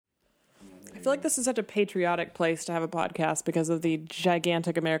I feel like this is such a patriotic place to have a podcast because of the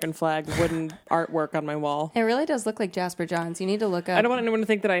gigantic American flag wooden artwork on my wall. It really does look like Jasper Johns. You need to look up. I don't want anyone to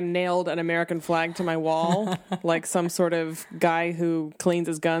think that I nailed an American flag to my wall like some sort of guy who cleans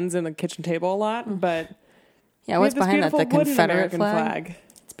his guns in the kitchen table a lot, but yeah, what's behind that? The Confederate American flag?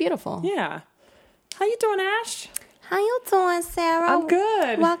 It's beautiful. Yeah. How you doing, Ash? How you doing, Sarah? I'm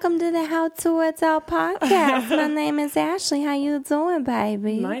good. Welcome to the How to It's Out podcast. My name is Ashley. How you doing,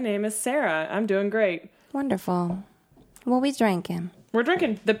 baby? My name is Sarah. I'm doing great. Wonderful. What we drinking? We're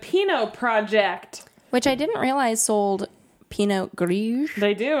drinking the Pinot Project. Which I didn't realize sold Pinot Gris.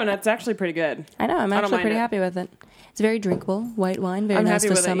 They do, and it's actually pretty good. I know. I'm actually pretty happy with it. It's very drinkable. White wine. Very nice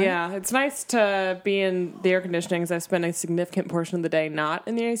for summer. Yeah, it's nice to be in the air conditioning because I spend a significant portion of the day not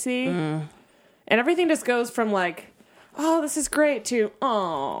in the AC. And everything just goes from like, oh, this is great to,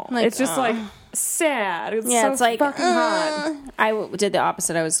 oh. Like, it's just like sad. It's so it's like, fucking hot. I did the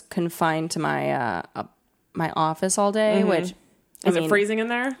opposite. I was confined to my my office all day, which... Is it freezing in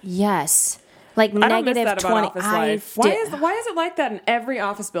there? Yes. Like I don't miss negative that about 20. office life. Why is it like that in every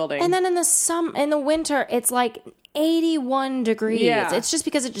office building? And then in the winter, it's like 81 degrees. Yeah. It's just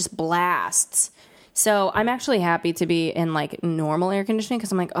because it just blasts. So I'm actually happy to be in like normal air conditioning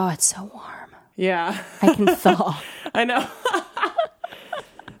because I'm like, oh, it's so warm. Yeah. I can thaw. I know.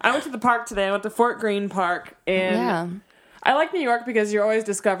 I went to the park today. I went to Fort Greene Park. And I like New York because you're always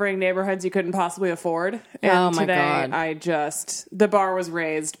discovering neighborhoods you couldn't possibly afford. And today, the bar was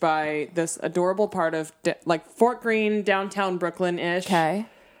raised by this adorable part of, like, Fort Greene, downtown Brooklyn-ish. Okay.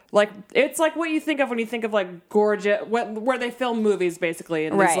 Like, it's like what you think of when you think of, like, gorgeous, where they film movies, basically.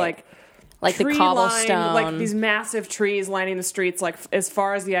 And there's, like the cobblestone, like these massive trees lining the streets, like as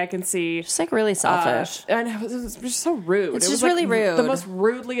far as the eye can see. Just like really selfish. And it was just so rude. It's just really rude. The most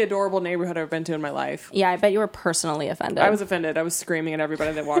rudely adorable neighborhood I've been to in my life. Yeah, I bet you were personally offended. I was offended. I was screaming at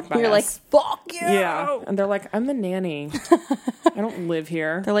everybody that walked by. You're like, fuck you. Yeah, and they're like, I'm the nanny. I don't live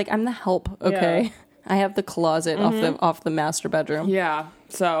here. They're like, I'm the help. Okay, yeah. I have the closet off the master bedroom. Yeah.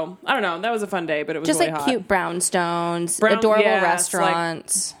 So, I don't know. That was a fun day, but it was just really like hot. Cute brownstones, adorable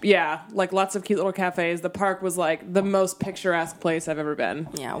restaurants. Like lots of cute little cafes. The park was like the most picturesque place I've ever been.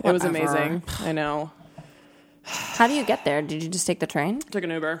 Yeah, whatever. It was amazing. I know. How do you get there? Did you just take the train? Took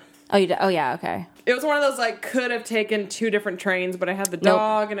an Uber. Oh, you did? Oh, yeah, okay. It was one of those, like, could have taken 2 different trains, but I had the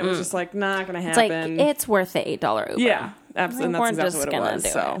dog, and it was just, like, not going to happen. It's like, it's worth the $8 Uber. Yeah, absolutely. And that's exactly what it was.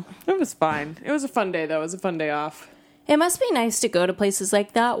 So it was fine. It was a fun day, though. It was a fun day off. It must be nice to go to places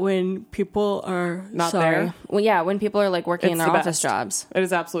like that when people are not there. Well, yeah, when people are like working in their office jobs. It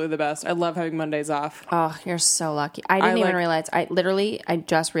is absolutely the best. I love having Mondays off. Oh, you're so lucky. I didn't even realize. I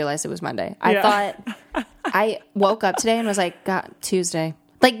just realized it was Monday. I thought I woke up today and was like, God, Tuesday.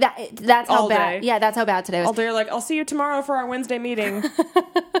 Like that's how bad. Yeah, that's how bad today was. All day, you're like, I'll see you tomorrow for our Wednesday meeting.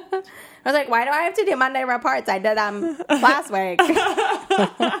 I was like, why do I have to do Monday reports? I did them last week.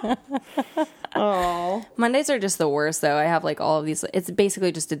 Oh, Mondays are just the worst, though. I have like all of these. It's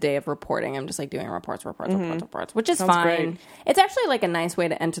basically just a day of reporting. I'm just like doing reports, which is fine. Great. It's actually like a nice way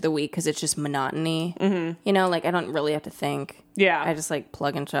to enter the week because it's just monotony. Mm-hmm. You know, like I don't really have to think. Yeah, I just like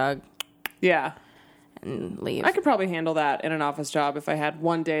plug and chug. Yeah, and leave. I could probably handle that in an office job if I had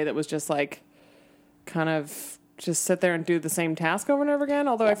one day that was just like kind of just sit there and do the same task over and over again.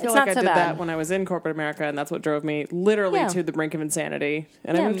 Although I feel like I did that when I was in corporate America, and that's what drove me literally to the brink of insanity.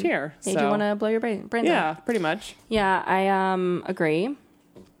 And I moved here. Did you want to blow your brains out? Yeah, pretty much. Yeah, I agree.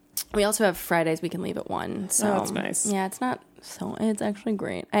 We also have Fridays we can leave at 1. So that's nice. Yeah, it's actually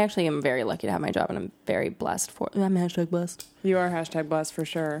great. I actually am very lucky to have my job, and I'm very blessed I'm #blessed. You are #blessed for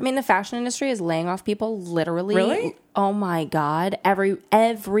sure. I mean, the fashion industry is laying off people literally. Really? Oh my God.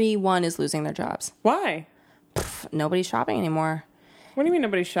 Everyone is losing their jobs. Why? Nobody's shopping anymore. What do you mean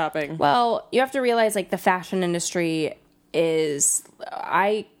nobody's shopping? Well, you have to realize like the fashion industry is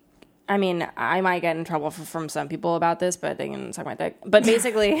I mean, I might get in trouble from some people about this, but they can suck my dick. But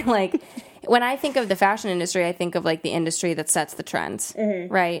basically, like when I think of the fashion industry, I think of like the industry that sets the trends,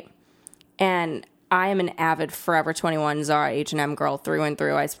 right? And I am an avid Forever 21 Zara H&M girl through and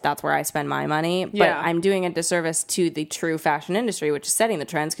through. That's where I spend my money. But I'm doing a disservice to the true fashion industry, which is setting the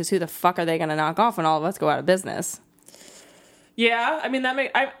trends, because who the fuck are they going to knock off when all of us go out of business? Yeah, I mean,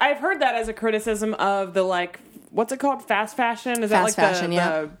 I've heard that as a criticism of the, like, what's it called? Fast fashion? Is that like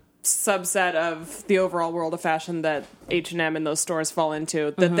the subset of the overall world of fashion that H&M and those stores fall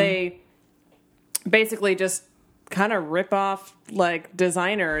into? That they basically just kind of rip off, like,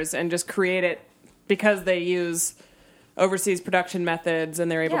 designers and just create it because they use overseas production methods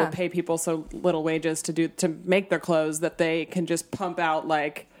and they're able to pay people so little wages to make their clothes that they can just pump out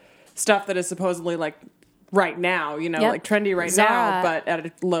like stuff that is supposedly like right now, you know, Yep. like trendy right now, but at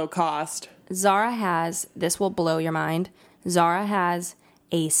a low cost. Zara has, this will blow your mind, Zara has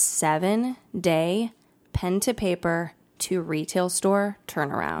a 7-day pen to paper to retail store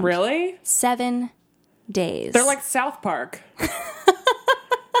turnaround. Really? 7 days. They're like South Park.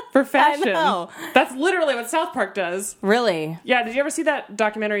 For fashion. I know. That's literally what South Park does. Really? Yeah, did you ever see that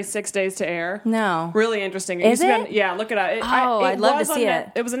documentary 6 Days to Air? No. Really interesting. Is it? Yeah, look it up. I'd love to see it.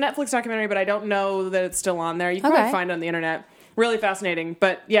 It was a Netflix documentary, but I don't know that it's still on there. You can probably find it on the internet. Really fascinating.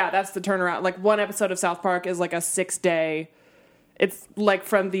 But yeah, that's the turnaround. Like one episode of South Park is like a 6-day. It's like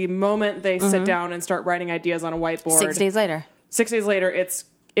from the moment they sit down and start writing ideas on a whiteboard. 6 days later. 6 days later, it's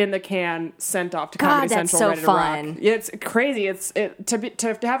in the can, sent off to Comedy that's Central, so ready fun. to rock. Yeah, it's crazy.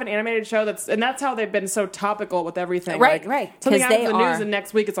 To have an animated show and that's how they've been so topical with everything. Right, like, right. Something happens in the are. news, and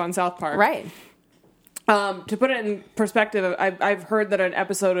next week it's on South Park. Right. To put it in perspective, I've heard that an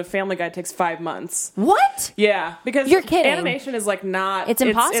episode of Family Guy takes 5 months. What? Yeah, because You're kidding. Animation is like not. It's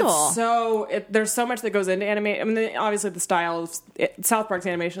impossible. There's so much that goes into animation. I mean, obviously the style of South Park's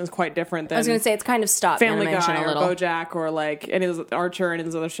animation is quite different than. I was going to say it's kind of stop Family animation Guy a or little. BoJack or like any of those Archer and any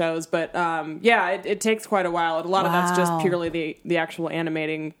of those other shows, but yeah, it takes quite a while. A lot of that's just purely the actual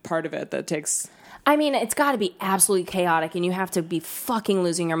animating part of it that takes. I mean, it's got to be absolutely chaotic, and you have to be fucking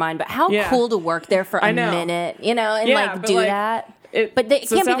losing your mind. But how Yeah. cool to work there for a minute, you know, and Yeah, like but, do like, that. it But it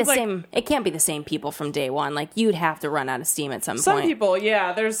so can't be it the sounds same. It can't be the same people from day one. Like you'd have to run out of steam at some Some point. people,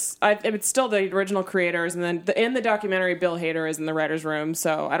 yeah. It's still the original creators, and then in the documentary, Bill Hader is in the writers' room.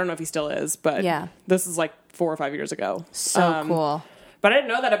 So I don't know if he still is, but Yeah. this is like 4 or 5 years ago. So cool. But I didn't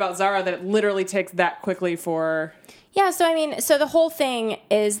know that about Zara, that it literally takes that quickly for. Yeah, so I mean, so the whole thing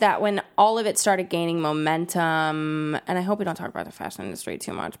is that when all of it started gaining momentum, and I hope we don't talk about the fashion industry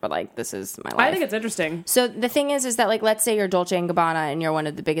too much, but like this is my life. I think it's interesting. So the thing is that like let's say you're Dolce & Gabbana and you're one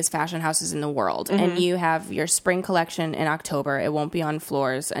of the biggest fashion houses in the world, and you have your spring collection in October. It won't be on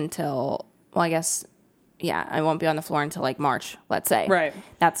floors until, well, I guess, yeah, it won't be on the floor until like March, let's say. Right.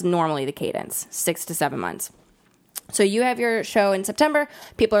 That's normally the cadence, 6 to 7 months. So you have your show in September.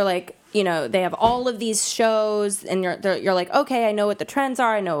 People are like, you know, they have all of these shows, and you're like, okay, I know what the trends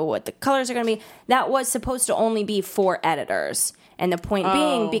are. I know what the colors are going to be. That was supposed to only be for editors. And the point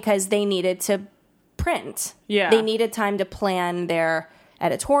being, because they needed to print. Yeah. They needed time to plan their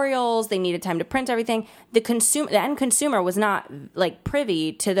editorials. They needed time to print everything. The end consumer was not like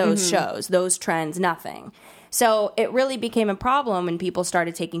privy to those shows, those trends, nothing. So it really became a problem when people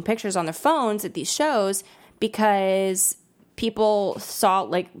started taking pictures on their phones at these shows, because people saw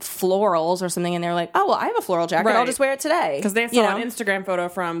like florals or something and they're like, oh, well, I have a floral jacket. Right. I'll just wear it today. Because they saw an Instagram photo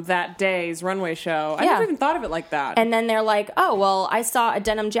from that day's runway show. I Yeah. never even thought of it like that. And then they're like, oh, well, I saw a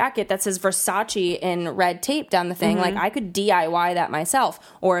denim jacket that says Versace in red tape down the thing. Like, I could DIY that myself.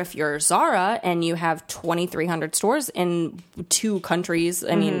 Or if you're Zara and you have 2,300 stores in 2 countries,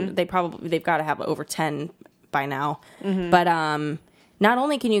 I mean, they've got to have over 10 by now. But not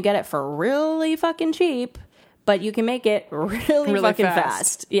only can you get it for really fucking cheap, but you can make it really fucking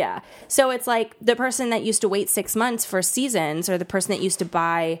fast. Yeah. So it's like the person that used to wait 6 months for seasons, or the person that used to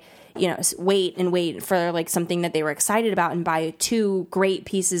buy, you know, wait for like something that they were excited about and buy 2 great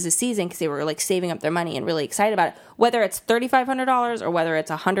pieces a season because they were like saving up their money and really excited about it. Whether it's $3,500 or whether it's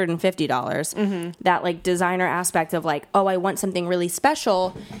 $150, that like designer aspect of like, oh, I want something really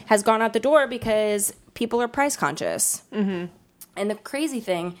special has gone out the door because people are price conscious. And the crazy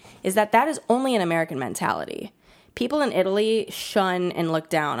thing is that is only an American mentality. People in Italy shun and look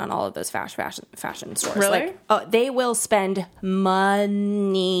down on all of those fashion stores. Really? Like, they will spend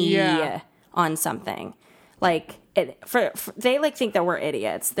money on something. Like, they like think that we're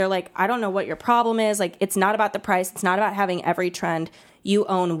idiots. They're like, I don't know what your problem is. Like, it's not about the price. It's not about having every trend. You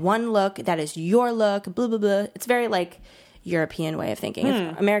own one look. That is your look. Blah, blah, blah. It's very like European way of thinking.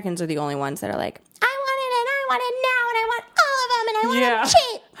 Americans are the only ones that are like, I want it and I want it now and I want all of them and I want it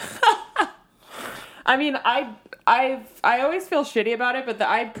cheap. I mean, I always feel shitty about it, but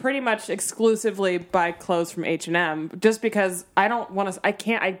I pretty much exclusively buy clothes from H&M just because I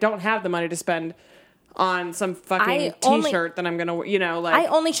don't have the money to spend on some fucking t-shirt that I'm gonna, you know, like. I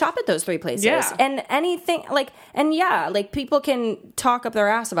only shop at those 3 places. Yeah. And anything, like, and yeah, like people can talk up their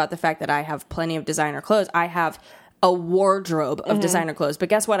ass about the fact that I have plenty of designer clothes. I have a wardrobe of designer clothes. But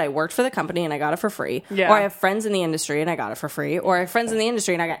guess what? I worked for the company and I got it for free. Yeah. Or I have friends in the industry and I got it for free. Or I have friends in the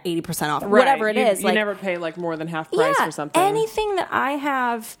industry and I got 80% off. Right. Whatever it is. You never pay like more than half price for something. Anything that I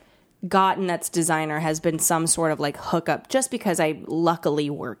have gotten that's designer has been some sort of like hookup just because I luckily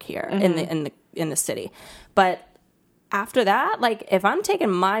work here in the city. But after that, like, if I'm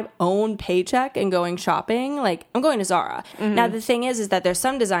taking my own paycheck and going shopping, like, I'm going to Zara. Now, the thing is that there's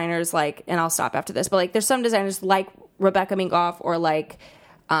some designers, like, and I'll stop after this, but, like, there's some designers like Rebecca Minkoff or, like,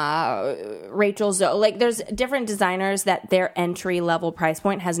 Rachel Zoe. Like, there's different designers that their entry-level price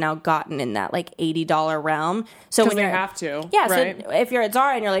point has now gotten in that, like, $80 realm. So when you have to. Yeah, right? So if you're at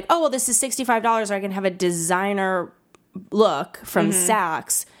Zara and you're like, oh, well, this is $65, or I can have a designer look from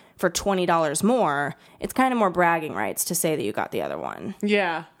Saks for $20 more, it's kind of more bragging rights to say that you got the other one.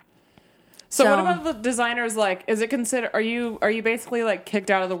 Yeah. So what about the designers? Like, is it considered? Are you basically like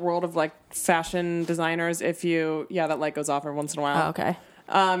kicked out of the world of like fashion designers if you? Yeah, that light goes off every once in a while. Oh, okay.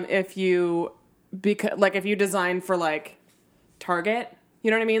 If you if you design for like Target,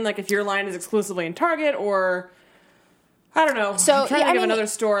 you know what I mean? Like if your line is exclusively in Target, or I don't know. So I'm trying to think of another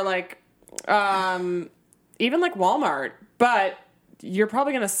store like even like Walmart, but you're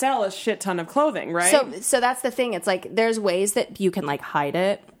probably going to sell a shit ton of clothing, right? So that's the thing. It's like there's ways that you can like hide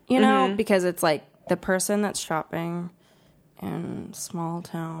it, you know, because it's like the person that's shopping in small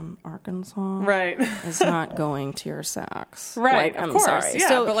town Arkansas, right, is not going to your Saks, right? Like, of course, sorry. Yeah.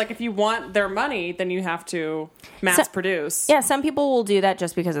 So, but like if you want their money, then you have to mass produce. Yeah, some people will do that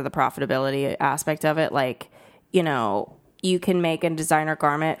just because of the profitability aspect of it. Like, you know, you can make a designer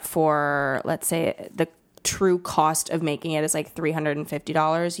garment for, let's say, the true cost of making it is like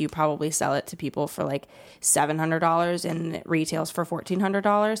 $350. You probably sell it to people for like $700 and it retails for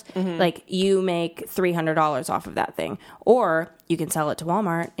 $1,400. Like you make $300 off of that thing. Or you can sell it to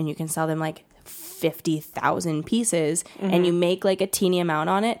Walmart and you can sell them like 50,000 pieces and you make like a teeny amount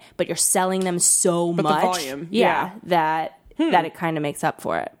on it, but you're selling them so much. The volume. That it kind of makes up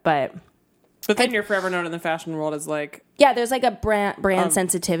for it. But then you're forever known in the fashion world as like... Yeah, there's like a brand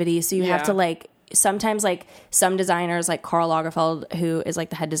sensitivity. So you have to like... Sometimes, like, some designers, like Karl Lagerfeld, who is, like,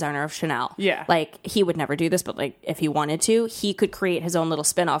 the head designer of Chanel. Yeah. Like, he would never do this, but, like, if he wanted to, he could create his own little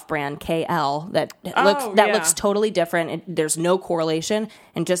spin-off brand, KL, that looks totally different. There's no correlation,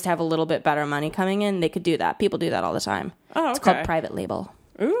 and just have a little bit better money coming in. They could do that. People do that all the time. Oh, okay. It's called private label.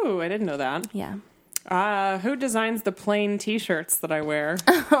 Ooh, I didn't know that. Yeah. Who designs the plain T-shirts that I wear?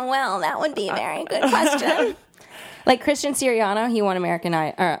 Well, that would be a very good question. Like Christian Siriano, he won American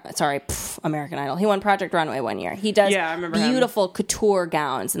Idol. He won Project Runway one year. He does beautiful couture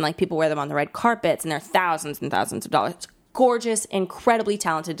gowns, and like people wear them on the red carpets, and they're thousands and thousands of dollars. Gorgeous, incredibly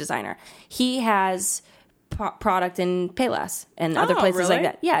talented designer. He has product in Payless and other places like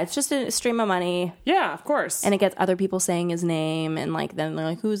that. Yeah, it's just a stream of money. Yeah, of course. And it gets other people saying his name, and like then they're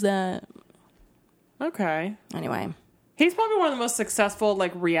like, "Who's that?" Okay. Anyway. He's probably one of the most successful,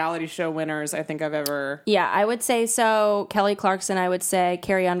 like, reality show winners I think I've ever... Yeah, I would say so. Kelly Clarkson, I would say.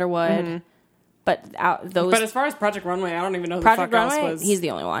 Carrie Underwood. But But as far as Project Runway, I don't even know who Project the fuck Runway, else was. He's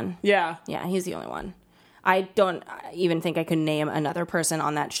the only one. Yeah. Yeah, he's the only one. I don't even think I could name another person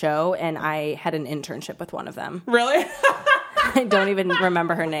on that show, and I had an internship with one of them. Really? I don't even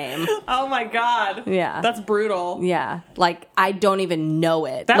remember her name. Oh my God. Yeah. That's brutal. Yeah. Like, I don't even know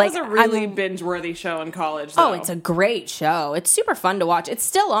it. That like, was a really binge-worthy show in college, though. Oh, it's a great show. It's super fun to watch. It's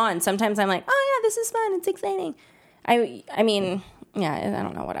still on. Sometimes I'm like, oh yeah, this is fun. It's exciting. I mean... Yeah, I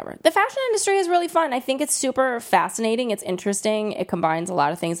don't know, whatever. The fashion industry is really fun. I think it's super fascinating. It's interesting. It combines a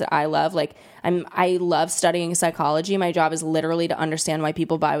lot of things that I love. Like, I love studying psychology. My job is literally to understand why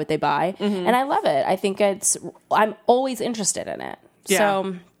people buy what they buy. And I love it. I think I'm always interested in it. Yeah.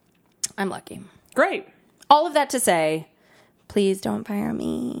 So, I'm lucky. Great. All of that to say, please don't fire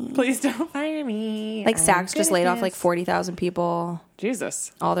me. Please don't fire me. Like, Saks just laid off like 40,000 people.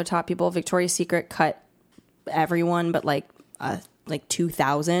 Jesus. All their top people. Victoria's Secret cut everyone but like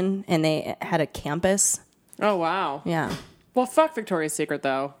 2,000, and they had a campus. Oh wow! Yeah. Well, fuck Victoria's Secret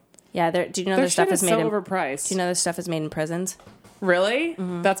though. Yeah, do you know their stuff is made overpriced? Do you know this stuff is made in prisons? Really?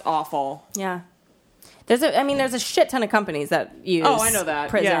 That's awful. Yeah. There's a shit ton of companies that use. Oh, I know that.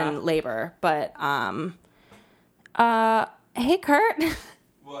 Prison labor, but hey Kurt,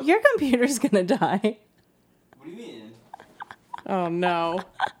 what? Your computer's gonna die. What do you mean? Oh no.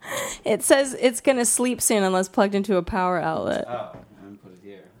 It says it's going to sleep soon unless plugged into a power outlet. Oh, I'm going to put it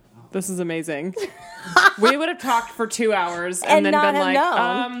here. Oh. This is amazing. We would have talked for 2 hours and then been like,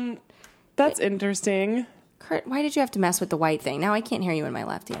 known. That's interesting. Kurt, why did you have to mess with the white thing? Now I can't hear you in my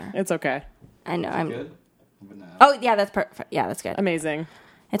left ear. It's okay. I know. I'm good. Oh, yeah, that's perfect. Yeah, that's good. Amazing.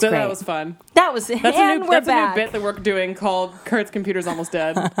 It's great. That was fun. That's a new bit that we're doing called Kurt's Computer's Almost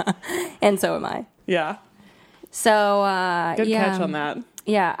Dead. And so am I. Yeah. So, good catch on that.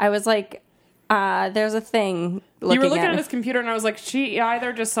 Yeah, I was like, there's a thing looking You were looking at his computer, and I was like, she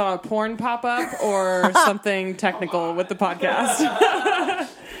either just saw a porn pop up or something technical with the podcast.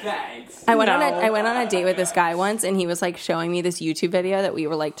 Thanks. I went on a date with this guy once, and he was like showing me this YouTube video that we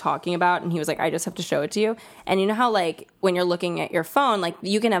were like talking about, and he was like, I just have to show it to you. And you know how like when you're looking at your phone, like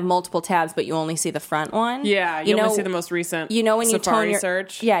you can have multiple tabs, but you only see the front one. Yeah, you only see the most recent. You know when Safari you turn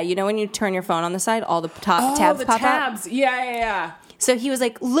search. Yeah, you know when you turn your phone on the side, all the top tabs the pop tabs. up. Yeah. So he was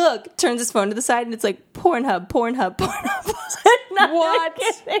like, look, turns his phone to the side, and it's like Pornhub. What?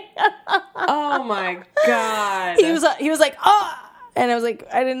 Oh my God. He was like, oh, and I was like,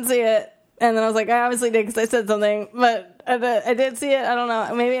 I didn't see it. And then I was like, I obviously did because I said something, but I did see it. I don't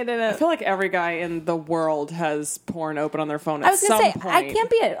know. Maybe I didn't. I feel like every guy in the world has porn open on their phone I was some gonna say, point. I can't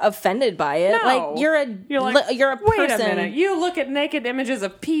be offended by it. No. Like you're a person. Wait a minute. You look at naked images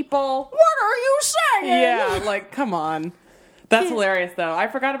of people. What are you saying? Yeah, like come on. That's hilarious though. I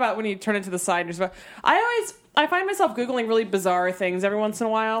forgot about when you turn it to the side. And I find myself Googling really bizarre things every once in a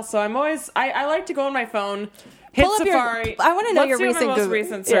while. So I like to go on my phone. Hit Safari. I want to know your Let's see recent my most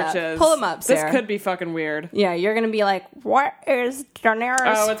recent searches. Yeah, pull them up, Sarah. This could be fucking weird. Yeah, you're gonna be like, what is Daenerys?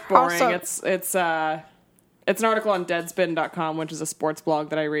 Oh, it's boring. Also- It's an article on Deadspin.com, which is a sports blog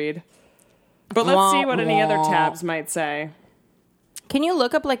that I read. But let's see what any other tabs might say. Can you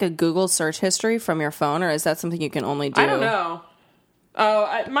look up like a Google search history from your phone, or is that something you can only do? I don't know.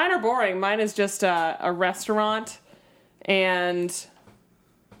 Oh, mine are boring. Mine is just a restaurant, and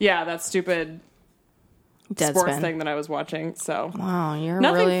yeah, that stupid sports thing that I was watching. So wow, you're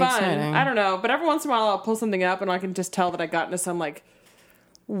nothing really fun. exciting. I don't know, but every once in a while I'll pull something up, and I can just tell that I got into some like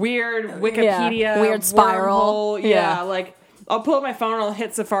weird Wikipedia weird spiral. wormhole. Yeah, like I'll pull up my phone and I'll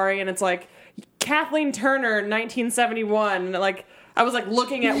hit Safari, and it's like Kathleen Turner, 1971. Like I was like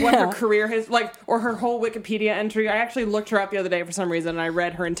looking at what her career has like, or her whole Wikipedia entry. I actually looked her up the other day for some reason, and I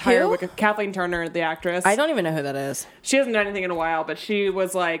read her entire Kathleen Turner, the actress. I don't even know who that is. She hasn't done anything in a while, but she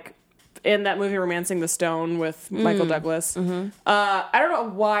was like in that movie Romancing the Stone with Michael Douglas. Mm-hmm. I don't know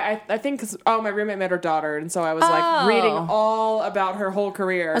why. I think because my roommate met her daughter, and so I was like reading all about her whole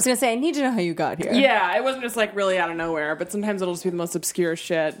career. I was gonna say I need to know how you got here. Yeah, it wasn't just like really out of nowhere, but sometimes it'll just be the most obscure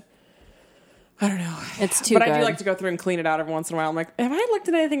shit. I don't know. It's too But good. I do like to go through and clean it out every once in a while. I'm like, have I looked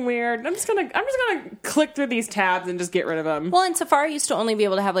at anything weird? I'm just gonna click through these tabs and just get rid of them. Well, and Safari used to only be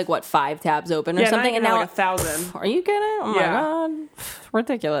able to have like 5 tabs open or something, and now like 1,000. Are you kidding? Oh my god,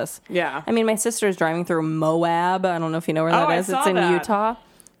 ridiculous. Yeah. I mean, my sister's driving through Moab. I don't know if you know where that is. It's in Utah.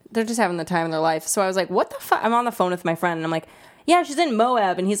 They're just having the time of their life. So I was like, what the fuck? I'm on the phone with my friend, and I'm like, yeah, she's in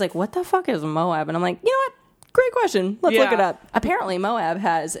Moab, and he's like, what the fuck is Moab? And I'm like, you know what? Great question. Let's look it up. Apparently, Moab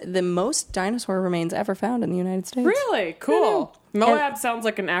has the most dinosaur remains ever found in the United States. Really? Cool. Moab sounds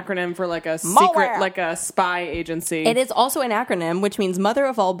like an acronym for like a secret, like a spy agency. It is also an acronym, which means Mother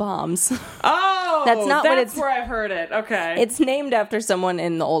of All Bombs. Oh! That's where I've heard it. Okay. It's named after someone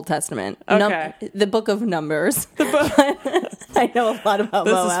in the Old Testament. Okay. The Book of Numbers. I know a lot about Moab.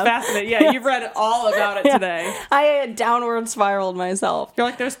 This is fascinating. Yeah, you've read all about it today. I downward spiraled myself. You're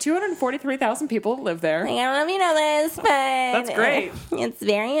like, there's 243,000 people that live there. I don't know if you know this, but that's great. It's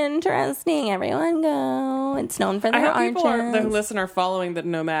very interesting. Everyone go. It's known for their arches. I hope people who listen are following the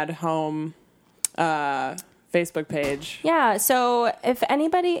Nomad Home Facebook page. Yeah, so if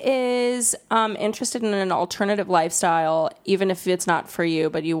anybody is interested in an alternative lifestyle, even if it's not for you,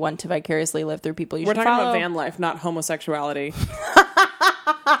 but you want to vicariously live through people you should follow. We're talking about van life, not homosexuality.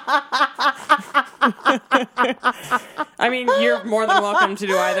 I mean, you're more than welcome to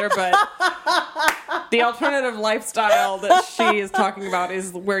do either, but the alternative lifestyle that she is talking about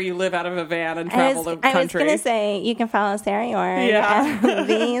is where you live out of a van and travel the country. I was going to say, you can follow Sarah York. Yeah.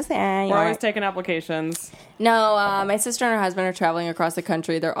 Sarah York. We're always taking applications. No, my sister and her husband are traveling across the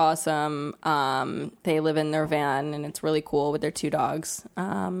country. They're awesome. They live in their van, and it's really cool with their 2 dogs.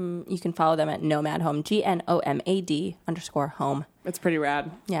 You can follow them at Nomad Home, GNOMAD_home. It's pretty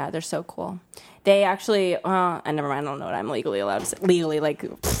rad. Yeah, they're so cool. They actually, never mind, I don't know what I'm legally allowed to say. Legally, I'm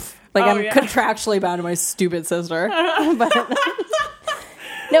contractually bound to my stupid sister. But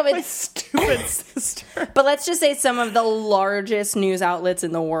no, but my stupid sister. But let's just say some of the largest news outlets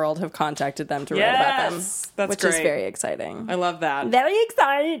in the world have contacted them to write about them. That's which great. is very exciting. I love that. Very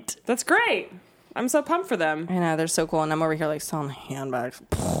excited. That's great. I'm so pumped for them. I know, they're so cool, and I'm over here like selling handbags.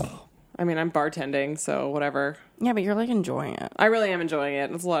 I mean, I'm bartending, so whatever. Yeah, but you're like enjoying it. I really am enjoying it.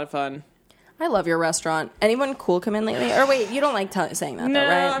 It's a lot of fun. I love your restaurant. Anyone cool come in lately? Or wait, you don't like saying that, no, though,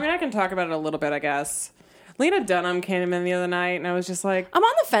 right? I mean, I can talk about it a little bit, I guess. Lena Dunham came in the other night, and I was just like... I'm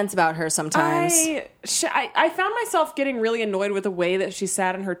on the fence about her sometimes. I found myself getting really annoyed with the way that she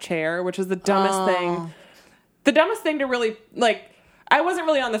sat in her chair, which is the dumbest thing. The dumbest thing to really, like... I wasn't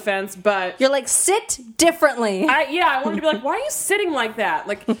really on the fence, but... You're like, sit differently. I wanted to be like, why are you sitting like that?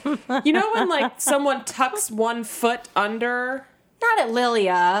 Like, you know when, like, someone tucks one foot under Not at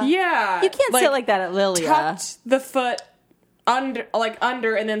Lilia. Yeah. You can't sit like that at Lilia. Tucked the foot under,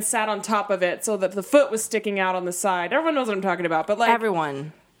 and then sat on top of it so that the foot was sticking out on the side. Everyone knows what I'm talking about, but like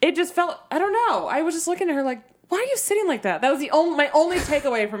everyone. It just felt, I don't know. I was just looking at her like, why are you sitting like that? That was my only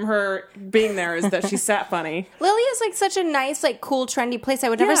takeaway from her being there is that she sat funny. Lilia's like such a nice, like cool, trendy place. I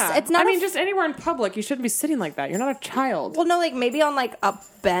would never. Yeah. It's not. I mean, just anywhere in public, you shouldn't be sitting like that. You're not a child. Well, no, like maybe on like a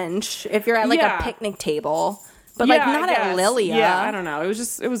bench if you're at like a picnic table, but like not at Lilia. Yeah, I don't know.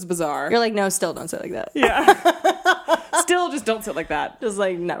 It was bizarre. You're like, no, still don't sit like that. Yeah. Still, just don't sit like that. Just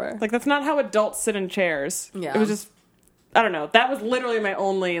like never. Like that's not how adults sit in chairs. Yeah. It was just, I don't know. That was literally my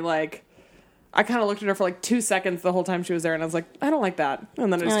only like. I kind of looked at her for like 2 seconds the whole time she was there, and I was like, I don't like that.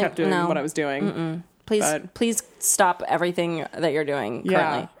 And then I just kept doing what I was doing. Please stop everything that you're doing currently.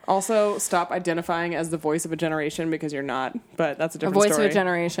 Yeah. Also, stop identifying as the voice of a generation because you're not. But that's a different voice story. of a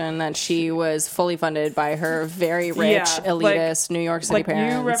generation that she was fully funded by her very rich, elitist New York City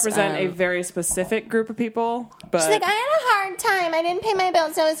parents. You represent a very specific group of people. But she's like, I had a hard time. I didn't pay my bills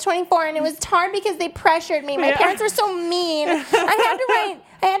until I was 24, and it was hard because they pressured me. My parents were so mean. I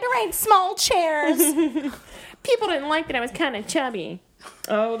had to write small chairs. People didn't like that I was kind of chubby.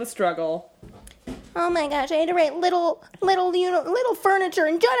 Oh, the struggle. Oh my gosh, I had to write little furniture,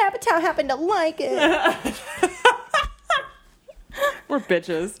 and Judd Apatow happened to like it. We're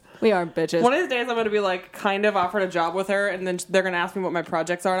bitches. We are bitches. One of these days, I'm going to be like, kind of offered a job with her, and then they're going to ask me what my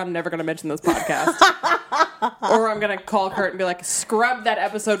projects are, and I'm never going to mention this podcast. Or I'm going to call Kurt and be like, scrub that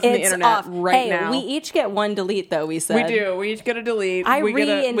episode from the internet right now. We each get one delete, though, we said. We do. We each get a delete. We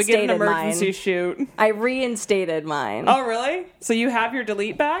get an emergency mine. shoot. I reinstated mine. Oh, really? So you have your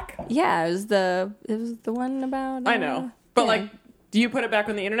delete back? Yeah, it was the one about... I know. But like, do you put it back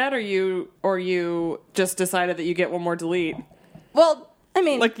on the internet, or you just decided that you get one more delete? Well... I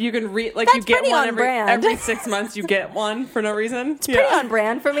mean, like you can that's you get one brand. every 6 months. You get one for no reason. It's pretty on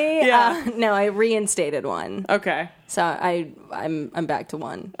brand for me. Yeah. No, I reinstated one. Okay. So I'm back to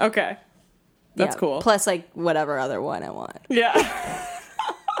one. Okay. That's cool. Plus, like whatever other one I want. Yeah.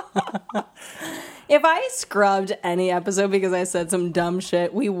 If I scrubbed any episode because I said some dumb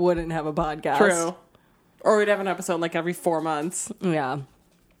shit, we wouldn't have a podcast. True. Or we'd have an episode like every 4 months. Yeah.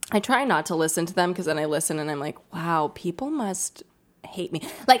 I try not to listen to them because then I listen and I'm like, wow, people must hate me.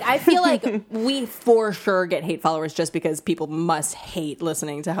 Like, I feel like we for sure get hate followers just because people must hate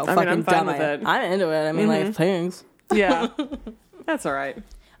listening to how fucking dumb I am. I'm into it. I mean, like, thanks. Yeah. That's all right.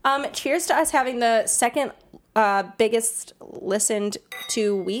 Cheers to us having the second biggest listened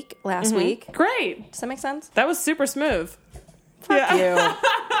to week last week. Great. Does that make sense? That was super smooth. Fuck you.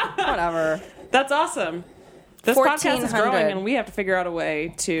 Whatever. That's awesome. This podcast is growing, and we have to figure out a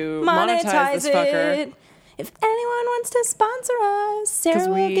way to monetize this fucker. If anyone wants to sponsor us, Sarah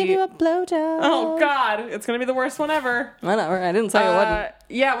will give you a blowjob. Oh, God. It's going to be the worst one ever. Whatever. I didn't say it wasn't.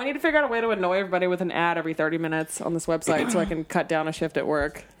 Yeah, we need to figure out a way to annoy everybody with an ad every 30 minutes on this website so I can cut down a shift at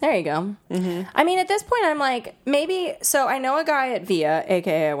work. There you go. Mm-hmm. I mean, at this point, I'm like, maybe... So I know a guy at Via,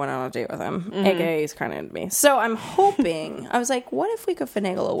 a.k.a. I went on a date with him, a.k.a. he's kind of into me. So I'm hoping... I was like, what if we could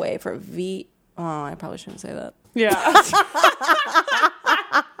finagle a way for Oh, I probably shouldn't say that. Yeah.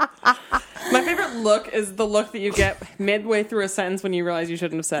 My favorite look is the look that you get midway through a sentence when you realize you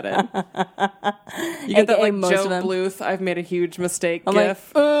shouldn't have said it. You get that like Joe Bluth, I've made a huge mistake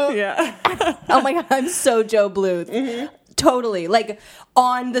gif. Yeah. Oh my God, I'm so Joe Bluth. Mm-hmm. Totally. Like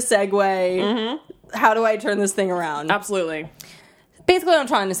on the segue. Mm-hmm. How do I turn this thing around? Absolutely. Basically what I'm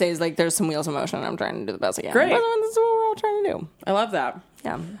trying to say is like there's some wheels in motion and I'm trying to do the best I can. Great. That's what we're all trying to do. I love that.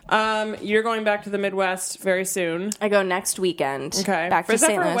 Yeah. You're going back to the Midwest very soon. I go next weekend. Okay. Back to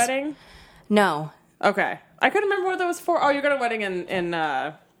St. Louis. Is that for a wedding? No. Okay. I couldn't remember what that was for. Oh, you're going to a wedding in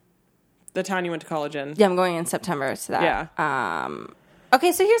the town you went to college in. Yeah, I'm going in September to that. Yeah.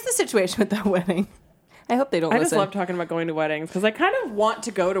 Okay, so here's the situation with that wedding. I hope they don't listen. I just love talking about going to weddings because I kind of want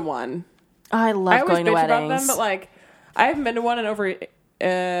to go to one. I love going to weddings. About them, but like I haven't been to one in over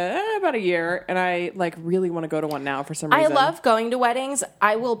about a year, and I like really want to go to one now for some reason. I love going to weddings.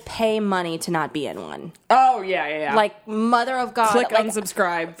 I will pay money to not be in one. Oh yeah. Like mother of God. Click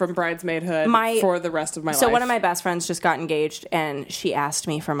unsubscribe from Bridesmaidhood for the rest of my life. So one of my best friends just got engaged, and she asked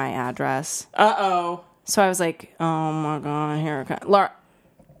me for my address. Uh-oh. So I was like, oh my God, here it comes. Laura.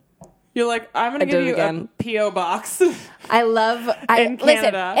 You're like, I'm going to give you a P.O. box. I love... in Canada.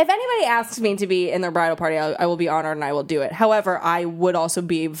 Listen, if anybody asks me to be in their bridal party, I will be honored and I will do it. However, I would also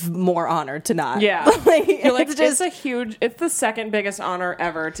be more honored to not. Yeah. You're like, it's the second biggest honor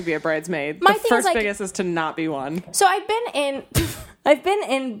ever to be a bridesmaid. The first biggest is to not be one. So I've been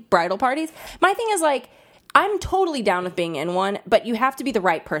in bridal parties. My thing is like, I'm totally down with being in one, but you have to be the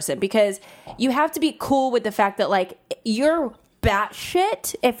right person because you have to be cool with the fact that like you're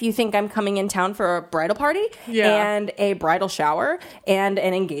batshit if you think I'm coming in town for a bridal party and a bridal shower and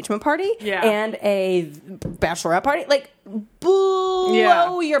an engagement party and a bachelorette party. Like,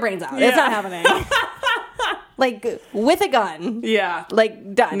 blow your brains out. It's not happening. Like, with a gun. Yeah.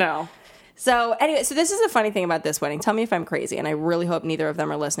 Like, done. No. So, anyway, so this is a funny thing about this wedding. Tell me if I'm crazy, and I really hope neither of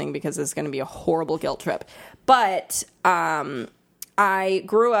them are listening because this is going to be a horrible guilt trip. But I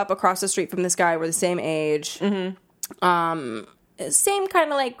grew up across the street from this guy. We're the same age. Same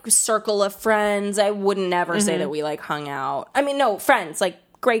kind of, like, circle of friends. I would never say that we, like, hung out. I mean, no, friends, like,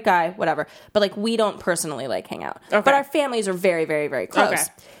 great guy, whatever. But, like, we don't personally, like, hang out. Okay. But our families are very, very, very close. Okay.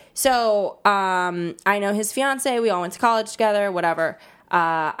 So, I know his fiance. We all went to college together, whatever.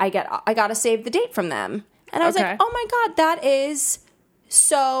 I got a save the date from them. And I was like, oh my God, that is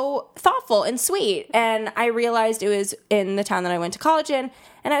so thoughtful and sweet. And I realized it was in the town that I went to college in.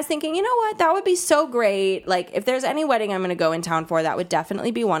 And I was thinking, you know what? That would be so great. Like, if there's any wedding I'm going to go in town for, that would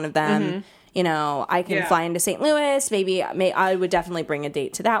definitely be one of them. You know, I can fly into St. Louis. Maybe I would definitely bring a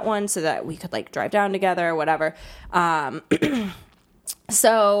date to that one so that we could, like, drive down together or whatever.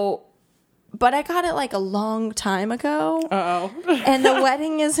 So, but I got it, like, a long time ago. Uh-oh. And the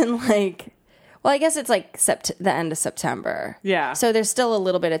wedding is in, like, well, I guess it's, like, the end of September. Yeah. So there's still a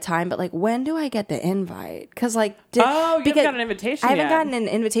little bit of time, but, like, when do I get the invite? Because, like... you haven't got an invitation I haven't gotten an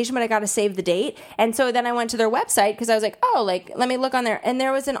invitation, but I got to save the date. And so then I went to their website because I was like, oh, like, let me look on there. And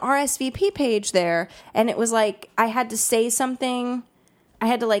there was an RSVP page there. And it was, like, I had to say something. I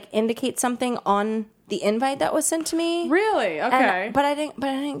had to, like, indicate something on the invite that was sent to me. Really? Okay. But I didn't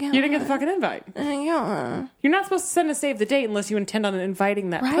get You didn't get the fucking invite. I didn't get one. You're not supposed to send a save the date unless you intend on inviting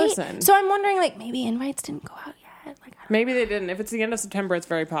that person. So I'm wondering, like, maybe invites didn't go out yet. Like, maybe they didn't. If it's the end of September, it's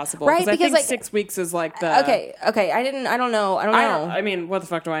very possible. Right? Because I think like, 6 weeks is like the... Okay. I don't know. I mean, what the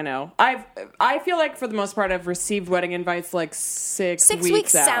fuck do I know? I feel like for the most part, I've received wedding invites like 6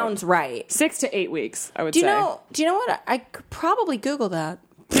 weeks out. Sounds right. 6 to 8 weeks, I would say. Do you know what? I could probably Google that.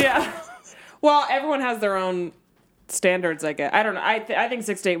 Yeah. Well, everyone has their own standards, I guess. I don't know. I think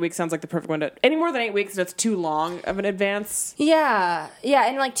 6 to 8 weeks sounds like the perfect one to... Any more than 8 weeks, that's too long of an advance. Yeah.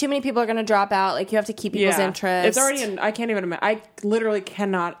 And, like, too many people are going to drop out. Like, you have to keep people's interest. It's already I can't even imagine. I literally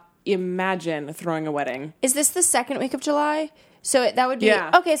cannot imagine throwing a wedding. Is this the second week of July? So that would be...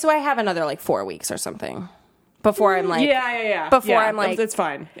 Yeah. Okay, so I have another, like, 4 weeks or something. Before I'm like... Yeah. Before I'm like... It's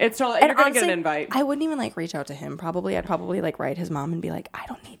fine. It's totally... You're going to get an invite. I wouldn't even, like, reach out to him, probably. I'd probably, like, write his mom and be like, I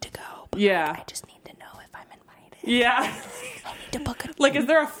don't need to go. But like, I just need to know if I'm invited. Yeah. I need to book a... Like, is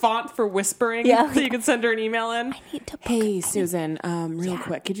there a font for whispering so you can send her an email in? I need to book Hey, Susan, real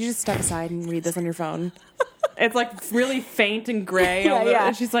quick, could you just step aside and read this on your phone? It's, like, really faint and gray.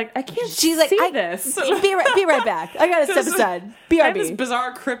 And she's like, I can't see this. Be right back. I gotta step aside. BRB. I have this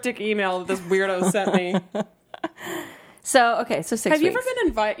bizarre cryptic email that this weirdo sent me. So 6 weeks. Have you ever been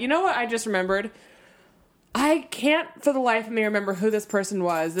invited? You know what I just remembered? I can't for the life of me remember who this person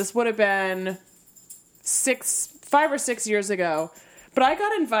was. This would have been 5 or 6 years ago. But I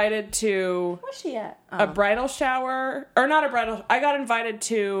got invited to... Where's she at? A bridal shower. Or not a bridal... I got invited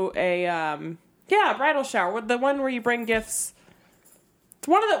to a bridal shower. The one where you bring gifts... It's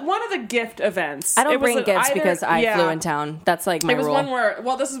one of the gift events. I don't bring gifts because I flew in town. That's like my rule. It was one where...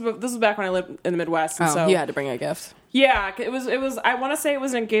 Well, this was back when I lived in the Midwest. And so you had to bring a gift. Yeah, it was. I want to say it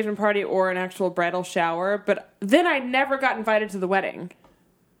was an engagement party or an actual bridal shower, but then I never got invited to the wedding.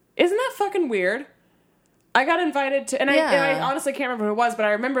 Isn't that fucking weird? I got invited to, and I honestly can't remember who it was, but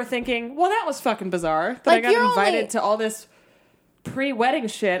I remember thinking, well, that was fucking bizarre that like, I got invited to all this pre-wedding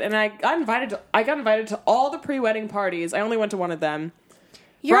shit, and I got invited to all the pre-wedding parties. I only went to one of them.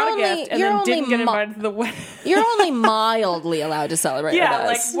 Brought a gift and then didn't get invited to the wedding. You're only mildly allowed to celebrate with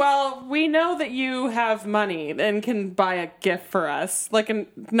us. Like, well, we know that you have money and can buy a gift for us. Like,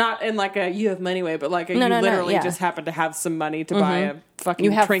 not in like a you have money way, but like you literally just happen to have some money to buy a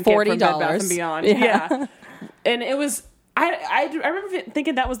fucking trinket from Bed Bath & Beyond. Yeah. And it was, I remember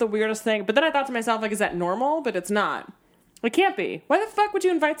thinking that was the weirdest thing, but then I thought to myself, like, is that normal? But it's not. It can't be. Why the fuck would you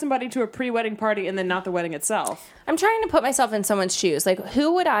invite somebody to a pre-wedding party and then not the wedding itself? I'm trying to put myself in someone's shoes. Like,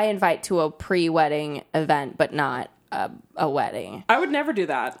 who would I invite to a pre-wedding event but not a wedding? I would never do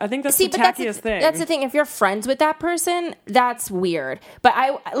that. I think that's the tackiest thing. That's the thing. If you're friends with that person, that's weird. But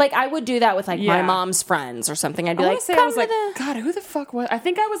I would do that with like my mom's friends or something. I'd be like, God, who the fuck was? I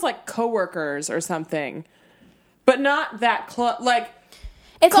think I was like coworkers or something, but not that close. Like.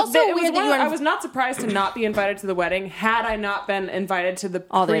 It's also weird that I was not surprised to not be invited to the wedding had I not been invited to the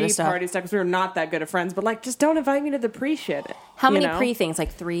pre-party stuff because we were not that good of friends. But like, just don't invite me to the pre-shit. How many pre things?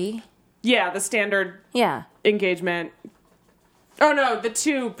 Like 3? Yeah, the standard engagement, Oh no, the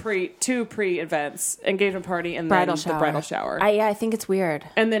two pre events, engagement party and then the bridal shower. I think it's weird.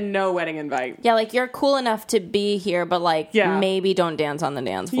 And then no wedding invite. Yeah, like you're cool enough to be here, but like maybe don't dance on the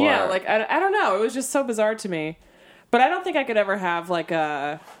dance floor. Yeah, like I don't know. It was just so bizarre to me. But I don't think I could ever have like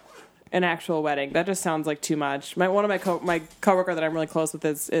an actual wedding. That just sounds like too much. One of my coworker that I'm really close with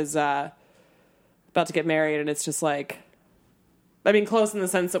is about to get married, and it's just like. I mean, close in the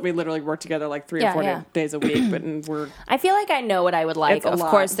sense that we literally work together like 3 or 4 days a week, but we're... I feel like I know what I would like. Of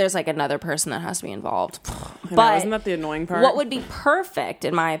course, there's like another person that has to be involved. But isn't that the annoying part? What would be perfect,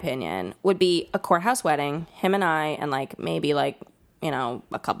 in my opinion, would be a courthouse wedding, him and I, and like maybe like, you know,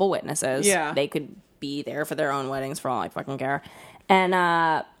 a couple witnesses. Yeah. They could be there for their own weddings for all I fucking care.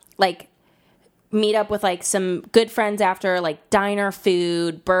 And like meet up with like some good friends after, like diner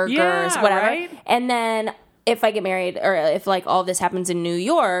food, burgers, whatever. Right? And then... if I get married or if like all this happens in New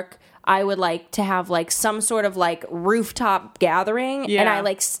York, I would like to have like some sort of like rooftop gathering and I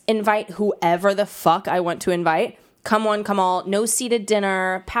like invite whoever the fuck I want to invite. Come one, come all, no seated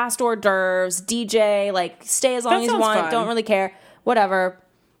dinner, past hors d'oeuvres, DJ, like stay as long as you want, fun. Don't really care, whatever,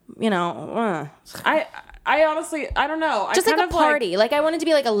 you know. I honestly, I don't know. Just like a party. Like I wanted to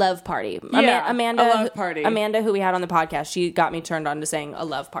be like a love party. Yeah, Amanda, a love party. Amanda, who we had on the podcast, she got me turned on to saying a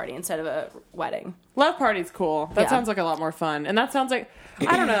love party instead of a wedding. Love party's cool. That sounds like a lot more fun. And that sounds like,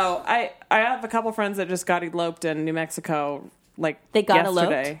 I don't know. I have a couple friends that just got eloped in New Mexico. Like they got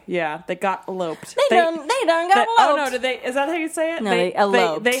yesterday. Eloped? Yeah, they got eloped. They done got eloped. Oh no, did they? Is that how you say it? No, they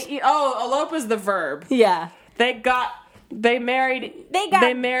eloped. Elope is the verb. Yeah, They married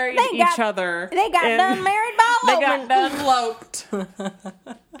each other. They got done married by elopement. They got done loped.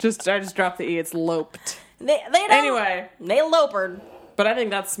 I just dropped the E. It's loped. Anyway, they lopered. But I think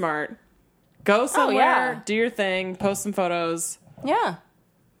that's smart. Go somewhere, do your thing, post some photos. Yeah.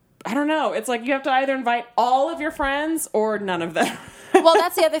 I don't know. It's like you have to either invite all of your friends or none of them. Well,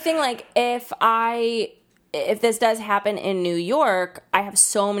 that's the other thing. Like, if this does happen in New York, I have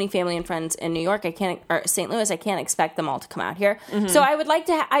so many family and friends in New York. Or St. Louis. I can't expect them all to come out here. Mm-hmm. So I would like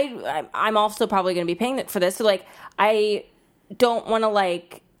to. I'm also probably going to be paying for this. So like, I don't want to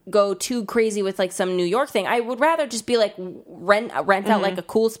like go too crazy with like some New York thing. I would rather just be like rent out like a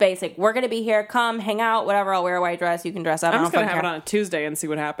cool space. Like we're going to be here. Come hang out. Whatever. I'll wear a white dress. You can dress up. I'm just going to have it on a Tuesday and see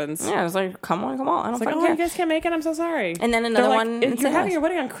what happens. Yeah, I was like, come on. I don't like, care. You guys can't make it. I'm so sorry. And then another one. You're having your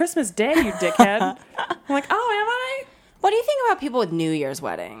wedding on Christmas Day, you dickhead. I'm like, oh, am I? What do you think about people with New Year's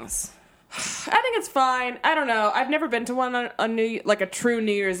weddings? I think it's fine. I don't know. I've never been to one on a true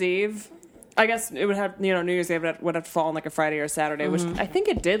New Year's Eve. I guess it would have, New Year's Eve would have to fall on like a Friday or Saturday, which I think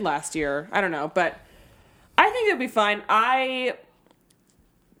it did last year. I don't know, but I think it'd be fine. I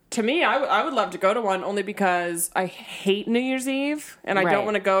would love to go to one only because I hate New Year's Eve and I don't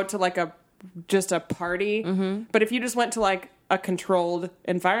want to go to like just a party. Mm-hmm. But if you just went to like a controlled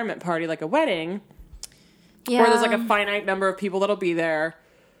environment party, like a wedding, where there's like a finite number of people that'll be there,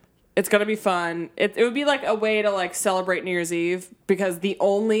 it's going to be fun. It would be like a way to like celebrate New Year's Eve because the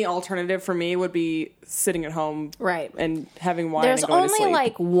only alternative for me would be sitting at home and having wine and going to sleep. There's only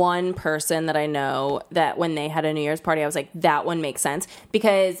like one person that I know that when they had a New Year's party, I was like, that one makes sense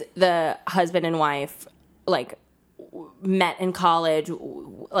because the husband and wife like met in college.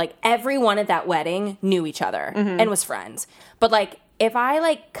 Like everyone at that wedding knew each other and was friends. But like if I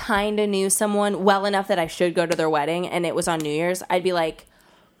like kind of knew someone well enough that I should go to their wedding and it was on New Year's, I'd be like,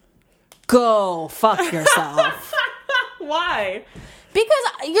 go fuck yourself. Why? Because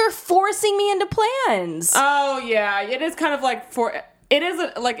you're forcing me into plans. Oh yeah, it is kind of like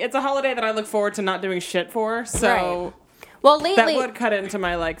it's a holiday that I look forward to not doing shit for. So well, lately that would cut into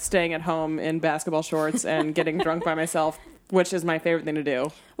my like staying at home in basketball shorts and getting drunk by myself, which is my favorite thing to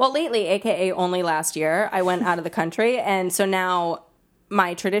do. Well, lately, aka only last year, I went out of the country, and so now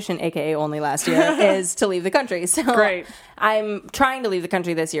my tradition, aka only last year, is to leave the country. So great. I'm trying to leave the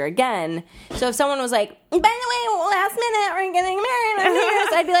country this year again. So if someone was like, by the way, last minute, we're getting married on New Year's,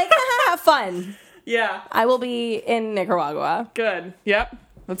 I'd be like, have fun. Yeah. I will be in Nicaragua. Good. Yep.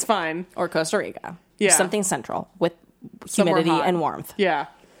 That's fine. Or Costa Rica. Yeah. Something central with humidity and warmth. Yeah.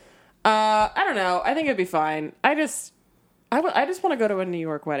 I don't know. I think it'd be fine. I just want to go to a New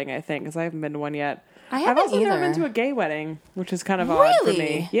York wedding, I think, because I haven't been to one yet. I've also never been to a gay wedding, which is kind of odd for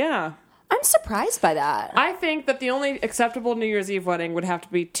me. Yeah. I'm surprised by that. I think that the only acceptable New Year's Eve wedding would have to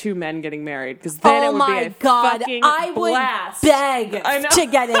be two men getting married, because then it would be a fucking blast. I would beg to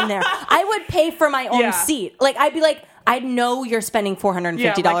get in there. I would pay for my own seat. Like, I'd be like, I know you're spending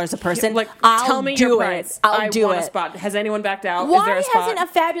 $450 a person. Like, I'll tell me do your it. price. I'll I do want it. a spot. Has anyone backed out? Why Is there a spot? hasn't a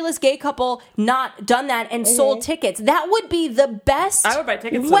fabulous gay couple not done that and sold tickets? That would be the best I would buy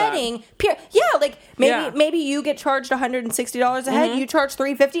tickets to wedding. Yeah, like Yeah. maybe you get charged $160 a head. You charge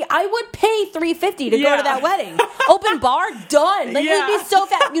 $350. I would pay $350 to go to that wedding. Open bar, done. Like it'd be so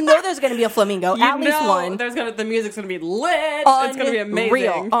fast. You know, there's going to be a flamingo, at least one. The music's gonna be lit. It's gonna be amazing.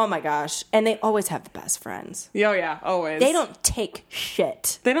 Real. Oh my gosh! And they always have the best friends. Oh yeah, always. They don't take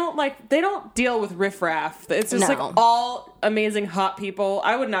shit. They don't deal with riffraff. It's just No. like all amazing hot people.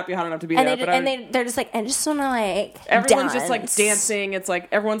 I would not be hot enough to be And there, they're just like, I just want to like everyone's dance. just like dancing. It's like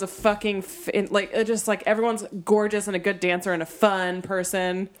everyone's a fucking it's just like everyone's gorgeous and a good dancer and a fun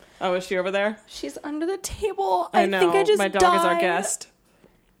person. Oh, is she over there? She's under the table. I know. think I just my dog died. is our guest.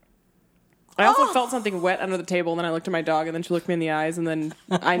 I also felt something wet under the table, and then I looked at my dog, and then she looked me in the eyes, and then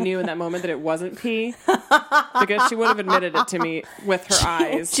I knew in that moment that it wasn't pee, because she would have admitted it to me with her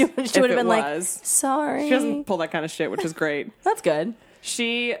eyes. She would have been like, sorry. She doesn't pull that kind of shit, which is great. That's good.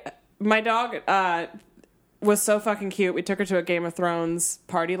 My dog was so fucking cute. We took her to a Game of Thrones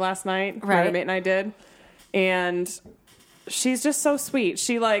party last night. Right. My roommate and I did, and she's just so sweet.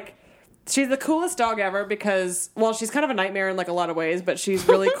 She's the coolest dog ever because, well, she's kind of a nightmare in like a lot of ways, but she's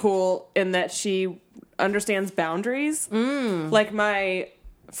really cool in that she understands boundaries. Like my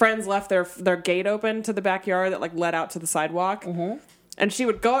friends left their gate open to the backyard that like led out to the sidewalk. And she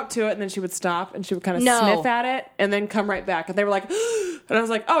would go up to it and then she would stop and she would kind of sniff at it and then come right back. And they were like, and I was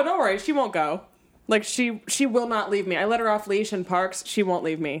like, oh, don't worry, she won't go. Like she will not leave me. I let her off leash in parks. She won't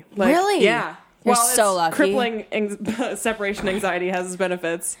leave me. Like, Really? Yeah. You're Well, so lucky. Crippling separation anxiety has its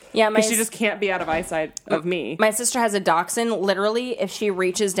benefits. Yeah, because she just can't be out of eyesight of me. My sister has a dachshund. Literally, if she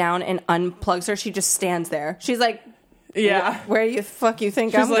reaches down and unplugs her, she just stands there. She's like, Yeah, where you fuck you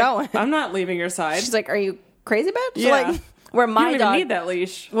think she's I'm like, going? I'm not leaving your side. She's like, are you crazy, bitch? Yeah. Like, where you my don't dog even need that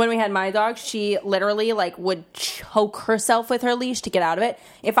leash. When we had my dog, she literally like would choke herself with her leash to get out of it.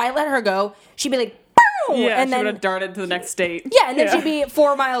 If I let her go, she'd be like, "Bow!" Yeah, and she then would have darted to the next state. yeah, and then she'd be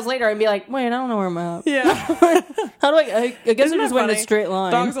 4 miles later and be like, wait, I don't know where I'm at. Yeah. How do I guess Isn't I just that went in a funny? straight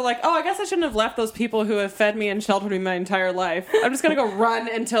line. Dogs are like, oh, I guess I shouldn't have left those people who have fed me and sheltered me my entire life. I'm just gonna go run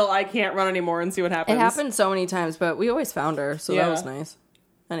until I can't run anymore and see what happens. It happened so many times, but we always found her, so Yeah. that was nice.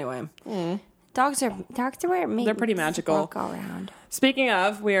 Anyway, dogs are where They're pretty magical. Walk all around. Speaking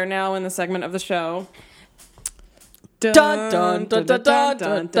of, we are now in the segment of the show. Dun dun dun dun dun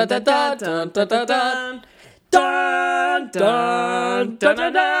dun dun dun dun dun dun dun. Dun, dun, dun,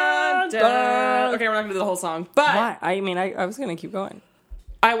 dun, dun, dun. Okay, we're not gonna do the whole song, but Why? I was gonna keep going.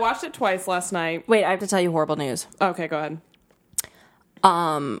 I watched it twice last night. Wait, I have to tell you horrible news. Okay, go ahead.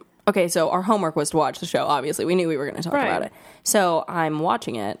 Okay, so our homework was to watch the show. Obviously, we knew we were going to talk Right. about it. So I'm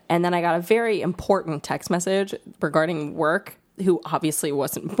watching it, and then I got a very important text message regarding work, who obviously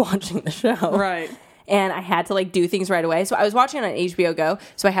wasn't watching the show. Right. And I had to like do things right away. So I was watching it on HBO Go.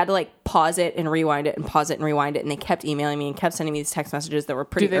 So I had to like pause it and rewind it and pause it and rewind it. And they kept emailing me and kept sending me these text messages that were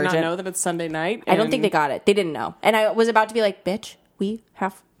pretty Do they urgent. not know that it's Sunday night? I don't think they got it. They didn't know. And I was about to be like, bitch, we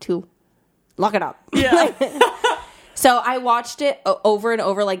have to lock it up. Yeah. So I watched it over and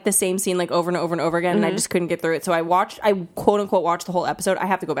over, like the same scene, like over and over and over again, and I just couldn't get through it. So I quote unquote watched the whole episode. I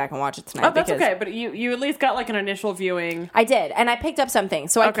have to go back and watch it tonight. Oh, that's because okay. But you at least got like an initial viewing. I did, and I picked up something,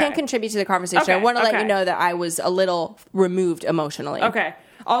 so I Okay. can contribute to the conversation. Okay, I want to let okay. you know that I was a little removed emotionally. Okay.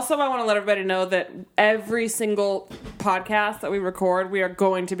 Also, I want to let everybody know that every single podcast that we record, we are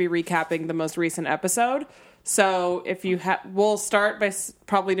going to be recapping the most recent episode. So if you we'll start by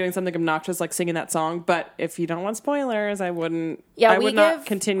probably doing something obnoxious like singing that song. But if you don't want spoilers, I wouldn't. Yeah, I we would not give-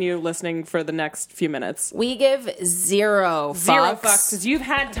 continue listening for the next few minutes. We give zero Zero fucks. fucks because you've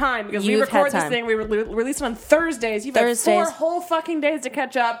had time because we You've record had this time. thing. We release it on Thursdays. You've had 4 whole fucking days to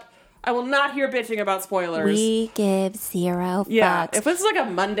catch up. I will not hear bitching about spoilers. We give zero Yeah, fucks. if this is like a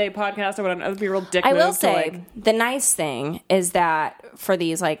Monday podcast, I would be a real dick I move will to, say like, the nice thing is that for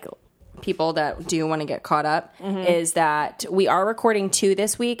these like people that do want to get caught up is that we are recording 2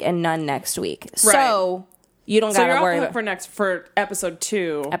 this week and none next week. So you don't so you're gotta off worry the hook about for episode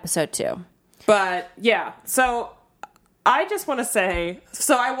 2. episode 2. But yeah, so I just want to say,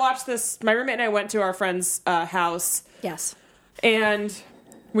 so I watched this. My roommate and I went to our friend's house, Yes. and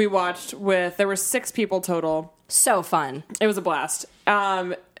we watched with. There were 6 people total. So fun. It was a blast.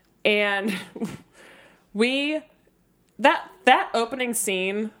 And we that opening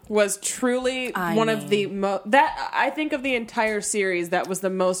scene was truly one of the I think of the entire series, that was the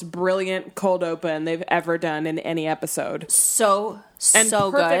most brilliant cold open they've ever done in any episode. So And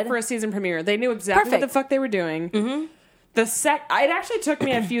so perfect good. for a season premiere. They knew exactly what the Perfect. fuck they were doing. Mm-hmm. it actually took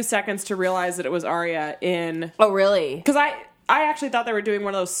me a few seconds to realize that it was Arya in. Oh, really? Because I actually thought they were doing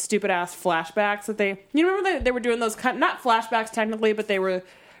one of those stupid ass flashbacks that you remember they were doing those not flashbacks technically, but they were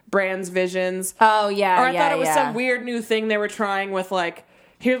Bran's visions. Oh yeah, or I thought it was some weird new thing they were trying with like,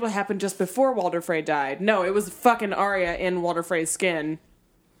 here's what happened just before Walder Frey died. No, it was fucking Arya in Walder Frey's skin,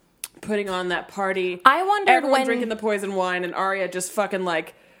 putting on that party. I wondered everyone drinking the poison wine, and Arya just fucking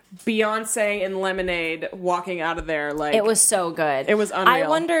like Beyonce in Lemonade walking out of there. Like, it was so good. It was unreal. I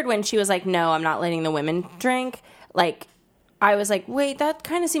wondered when she was like, "No, I'm not letting the women drink." Like, I was like, wait, that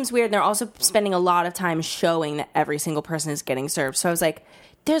kind of seems weird. And they're also spending a lot of time showing that every single person is getting served. So I was like,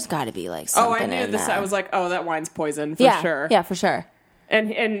 there's got to be like something. Oh, I knew this. That. I was like, oh, that wine's poison for sure. Yeah, for sure.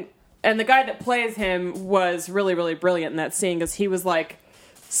 And the guy that plays him was really, really brilliant in that scene because he was like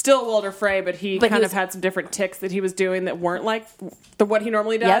still Walder Frey, but he kind of had some different tics that he was doing that weren't like what he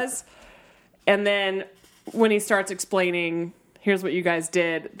normally does. Yep. And then when he starts explaining, here's what you guys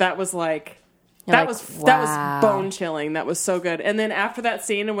did, that was like. That was bone chilling. That was so good. And then after that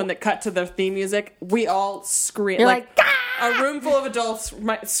scene, and when they cut to the theme music, we all screamed. You're like a room full of adults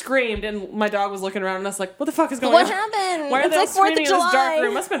screamed, and my dog was looking around, and I was like, "What the fuck is going on? What happened? Why are it's they like screaming in 4th of this July. dark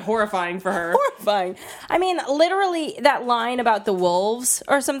room? Must have been horrifying for her. Horrifying. I mean, literally that line about the wolves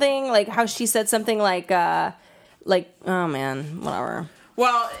or something, like how she said something like, oh man, whatever.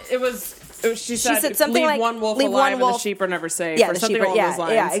 Well, she said something leave like, one wolf leave alive one wolf, and the sheep are never safe. Yeah, or something along those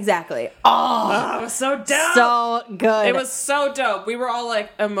lines. Yeah, exactly. Oh, it was so dope. So good. It was so dope. We were all like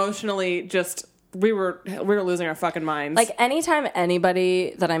emotionally just we were losing our fucking minds. Like anytime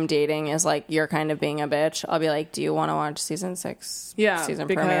anybody that I'm dating is like, you're kind of being a bitch, I'll be like, do you want to watch season 6? Yeah, season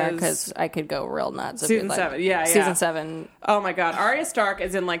premiere, because I could go real nuts. Season 7, yeah. Season 7. Oh my god, Arya Stark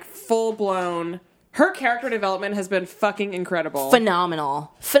is in like full blown. Her character development has been fucking incredible.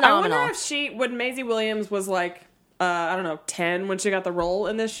 Phenomenal. I wonder if when Maisie Williams was like, I don't know, 10 when she got the role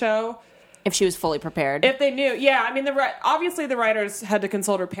in this show. If she was fully prepared. If they knew. Yeah, I mean, obviously the writers had to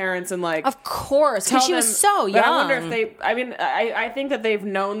consult her parents and like... Of course, because she was so young. I wonder if they... I mean, I think that they've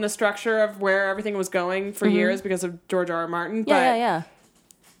known the structure of where everything was going for years because of George R. R. Martin. Yeah.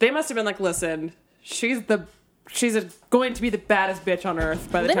 They must have been like, listen, she's going to be the baddest bitch on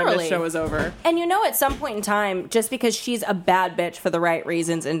earth by the time this show is over. And at some point in time, just because she's a bad bitch for the right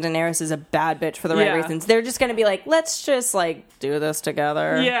reasons and Daenerys is a bad bitch for the right reasons, they're just going to be like, let's just like do this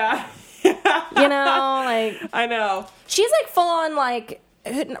together. Yeah. Like I know. She's like full on like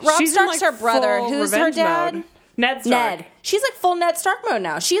Robb Stark's her brother. Who's her dad? Mode. Ned Stark. She's like full Ned Stark mode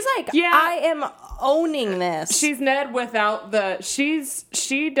now. She's like, I am owning this. She's Ned without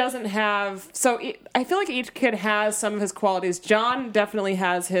she doesn't have, so I feel like each kid has some of his qualities. Jon definitely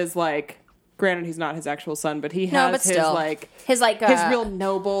has his like, granted he's not his actual son, but he has his real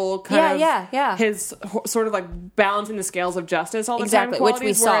noble kind of his sort of like balancing the scales of justice all the time qualities, which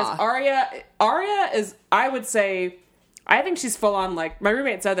we saw. Whereas Arya is, I would say, I think she's full on, like, my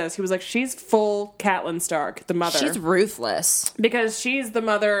roommate said this. He was like, she's full Catelyn Stark, the mother. She's ruthless. Because she's the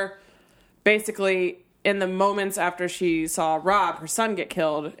mother, basically, in the moments after she saw Robb, her son, get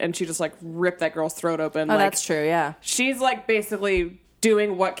killed, and she just, like, ripped that girl's throat open. Oh, like, that's true, yeah. She's, like, basically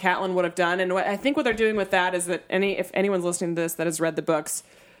doing what Catelyn would have done. And I think what they're doing with that is that if anyone's listening to this that has read the books,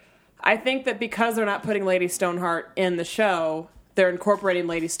 I think that because they're not putting Lady Stoneheart in the show, they're incorporating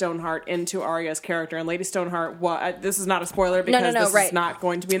Lady Stoneheart into Arya's character. And Lady Stoneheart, this is not a spoiler because this is not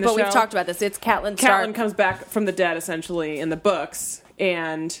going to be in the show. But we've talked about this. It's Catelyn Stark. Catelyn comes back from the dead, essentially, in the books.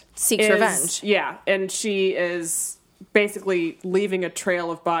 And seeks revenge. Yeah. And she is basically leaving a trail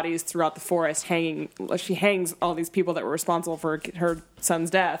of bodies throughout the forest hanging. She hangs all these people that were responsible for her son's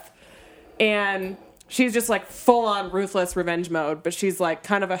death. And she's just like full-on ruthless revenge mode. But she's like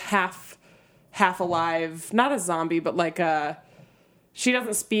kind of a half alive, not a zombie, but like she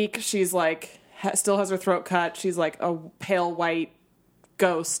doesn't speak. She's like, still has her throat cut. She's like a pale white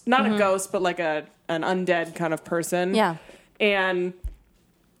ghost. Not a ghost, but like an undead kind of person. Yeah. And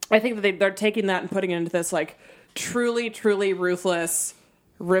I think that they're taking that and putting it into this like truly, truly ruthless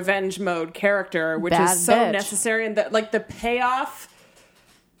revenge mode character, which is so necessary. And that like the payoff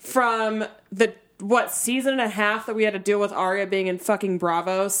from the, season and a half that we had to deal with Arya being in fucking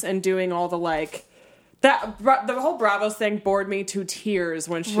Braavos and doing all the like... the whole Braavos thing bored me to tears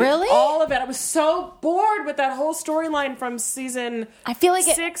when she... Really? All of it. I was so bored with that whole storyline from season 6. I feel like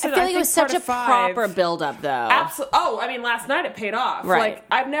it was such a proper build-up, though. Absolutely. Oh, I mean, last night it paid off. Right. Like,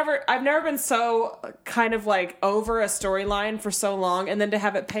 I've never been so kind of like over a storyline for so long, and then to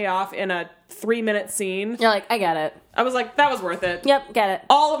have it pay off in a 3-minute scene. You're like, I get it. I was like, that was worth it. Yep, get it.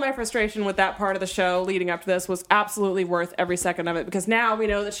 All of my frustration with that part of the show leading up to this was absolutely worth every second of it, because now we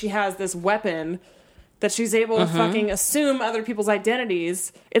know that she has this weapon that she's able to fucking assume other people's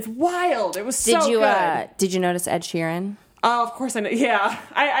identities. It's wild. It was so good. Did you notice Ed Sheeran? Oh, of course I know. Yeah.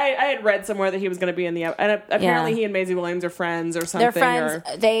 I had read somewhere that he was going to be in the... And apparently he and Maisie Williams are friends or something. They're friends.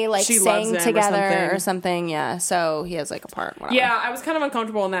 They, like, sang together or something. Yeah. So he has, like, a part. Whatever. Yeah, I was kind of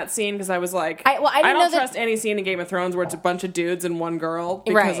uncomfortable in that scene because I was like... I don't trust any scene in Game of Thrones where it's a bunch of dudes and one girl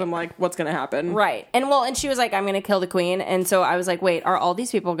because I'm like, what's going to happen? Right. And she was like, I'm going to kill the queen. And so I was like, wait, are all these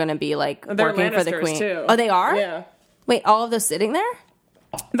people going to be, like, working for the queen? Too. Oh, they are? Yeah. Wait, all of those sitting there?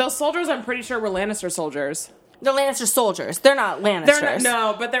 Those soldiers, I'm pretty sure, were Lannister soldiers. They're Lannister soldiers. They're not Lannisters.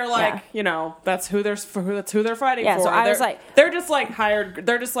 No, but they're like, that's who they're fighting for. So I was like, they're just like hired.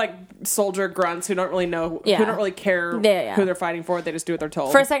 They're just like soldier grunts who don't really know, who don't really care who they're fighting for. They just do what they're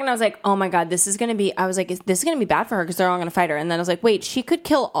told. For a second, I was like, oh my god, this is gonna be. I was like, this is gonna be bad for her because they're all gonna fight her. And then I was like, wait, she could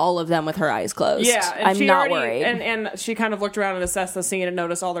kill all of them with her eyes closed. Yeah, and I'm not worried. And she kind of looked around and assessed the scene and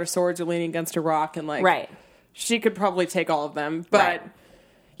noticed all their swords are leaning against a rock and like, she could probably take all of them. But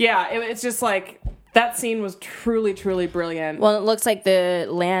yeah, it's just like. That scene was truly, truly brilliant. Well, it looks like the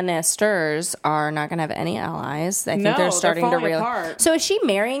Lannisters are not going to have any allies. I think they're starting to realize. Apart. So is she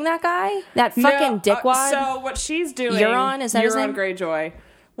marrying that guy? That fucking dickwad? So what she's doing... Euron, is that his name? Euron Greyjoy.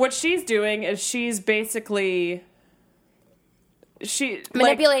 What she's doing is she's basically...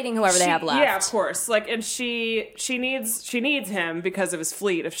 manipulating whoever they have left. Yeah, of course. Like, and she needs him because of his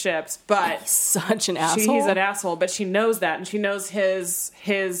fleet of ships, but he's such an asshole. He's an asshole, but she knows that, and she knows his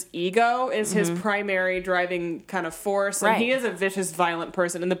ego is his primary driving kind of force, and he is a vicious, violent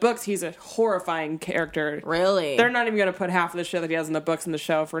person. In the books, he's a horrifying character. Really, they're not even going to put half of the shit that he has in the books in the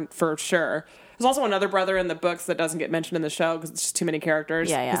show for sure. There's also another brother in the books that doesn't get mentioned in the show because it's just too many characters.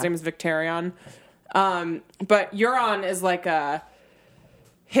 Yeah. His name is Victarion. But Euron is like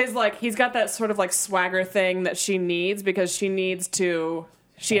he's got that sort of like swagger thing that she needs because she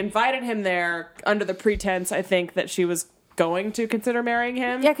invited him there under the pretense, I think, that she was going to consider marrying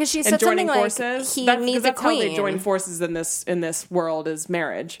him. Yeah, because she said something forces. Like he needs a queen. That's how they join forces in this world is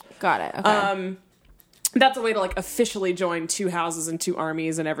marriage. Got it. Okay. That's a way to like officially join two houses and two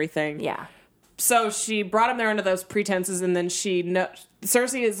armies and everything. Yeah. So she brought him there under those pretenses, and then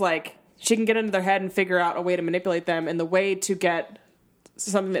Cersei is like, she can get into their head and figure out a way to manipulate them, and the way to get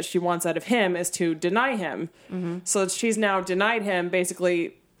something that she wants out of him is to deny him. Mm-hmm. So she's now denied him,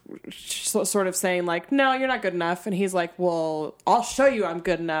 basically sort of saying like, no, you're not good enough. And he's like, well, I'll show you I'm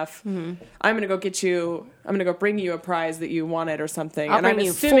good enough. Mm-hmm. I'm going to go bring you a prize that you wanted or something. I'm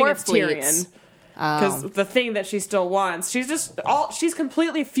assuming it's Tyrion. Because the thing that she still wants, she's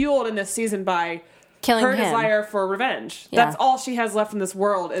completely fueled in this season by killing her him. Desire for revenge. Yeah. That's all she has left in this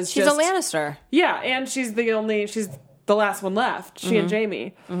world. She's a Lannister. Yeah, and she's the last one left. She and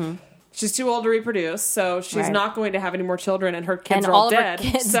Jaime. Mm-hmm. She's too old to reproduce, so she's not going to have any more children, and her kids are all dead.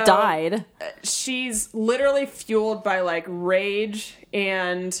 Her kids died. She's literally fueled by like rage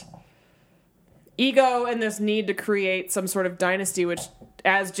and ego and this need to create some sort of dynasty, which,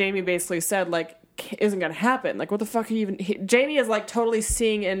 as Jaime basically said, like isn't going to happen. Like, what the fuck are you even? Jaime is like totally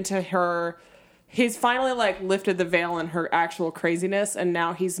seeing into her. He's finally like lifted the veil on her actual craziness, and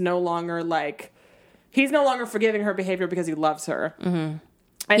now he's no longer forgiving her behavior because he loves her. Mm-hmm.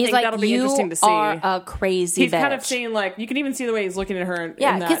 I think that'll be interesting to see. You are a crazy He's bitch. kind of seeing like, you can even see the way he's looking at her.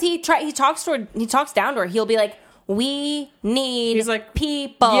 Yeah, because he talks down to her. He'll be like, we need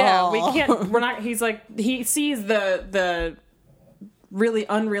people. Yeah, we can't. We're not. He's like, he sees the really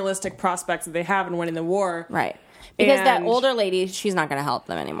unrealistic prospects that they have in winning the war. Right. Because that older lady, she's not going to help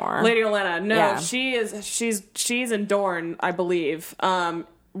them anymore. Lady Olenna, no, she's in Dorne, I believe,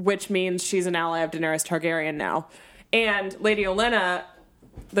 which means she's an ally of Daenerys Targaryen now. And Lady Olenna,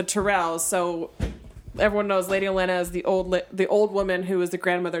 the Tyrells, so everyone knows Lady Olenna is the old woman who was the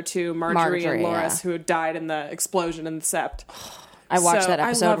grandmother to Marjorie and Loras, who died in the explosion in the Sept. I watched that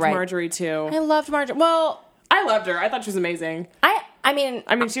episode. I loved Marjorie too. I loved Marjorie. Well, I loved her. I thought she was amazing. I mean,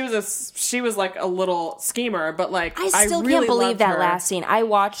 she was like a little schemer, but like I still really can't believe that her. last scene. I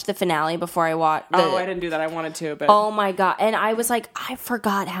watched the finale before I watched. I didn't do that. I wanted to, but oh my god! And I was like, I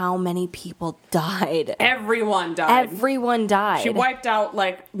forgot how many people died. Everyone died. She wiped out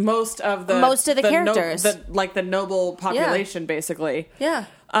like most of the characters, the noble population, basically. Yeah.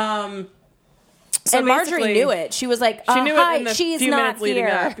 So and Marjorie knew it. She was like, she knew hi, it in the she's few not minutes leading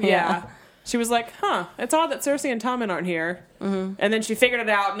here. up. Yeah. She was like, it's odd that Cersei and Tommen aren't here. Mm-hmm. And then she figured it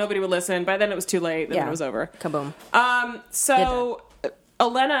out. Nobody would listen. By then it was too late. And it was over. Kaboom. So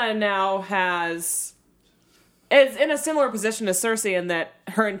Olenna now is in a similar position to Cersei in that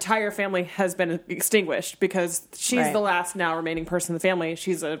her entire family has been extinguished because she's the last now remaining person in the family.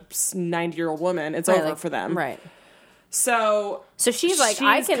 She's a 90-year-old woman. It's over for them. Right. So she's like,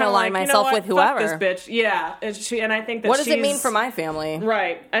 I can align myself with Fuck whoever. this bitch. Yeah. And I think that what does it mean for my family?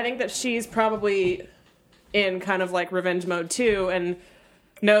 Right. I think that she's probably in kind of like revenge mode too, and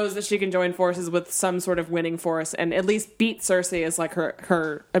knows that she can join forces with some sort of winning force and at least beat Cersei is like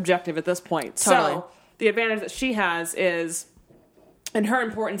her objective at this point. Totally. So the advantage that she has is, and her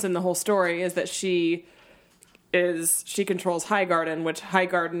importance in the whole story is that she controls Highgarden, which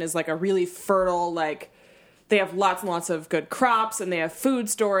Highgarden is like a really fertile, like, they have lots and lots of good crops, and they have food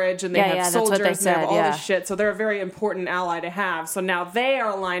storage, and they have soldiers, and they have all this shit. So they're a very important ally to have. So now they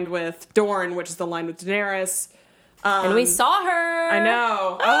are aligned with Dorne, which is aligned with Daenerys. And we saw her. I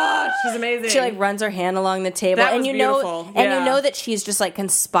know. Oh, she's amazing. She like runs her hand along the table, That and was you beautiful. know, and Yeah. you know that she's just like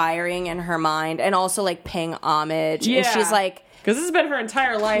conspiring in her mind, and also like paying homage. Yeah. And she's like, because this has been her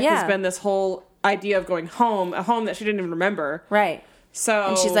entire life. Yeah. Has been this whole idea of going home, a home that she didn't even remember. right. So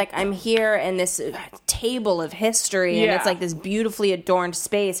And she's like, I'm here in this table of history, and Yeah. it's like this beautifully adorned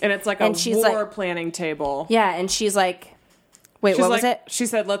space, and it's like a war planning table. Yeah, and she's like, wait, She's what like, was it? She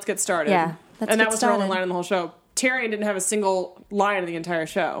said, "Let's get started." Yeah, let's and get that was her only started. line in the whole show. Tyrion didn't have a single line in the entire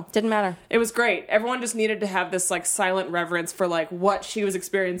show. Didn't matter. It was great. Everyone just needed to have this like silent reverence for like what she was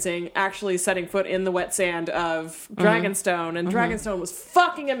experiencing, actually setting foot in the wet sand of Dragonstone, and Dragonstone was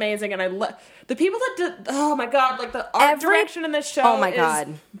fucking amazing. And the people that did, oh my god, like the art direction in this show, oh my is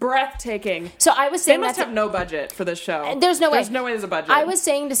God. breathtaking. So I was They saying must that have no budget for this show. There's no way. There's no way there's a budget. I was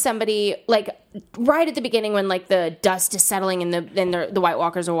saying to somebody, like, right at the beginning when, like, the dust is settling and the White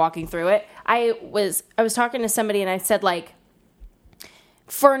Walkers are walking through it, I was talking to somebody and I said, like,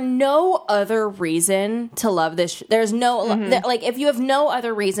 for no other reason to love this, there's no, like, if you have no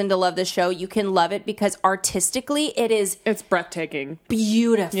other reason to love this show, you can love it because artistically it's breathtaking.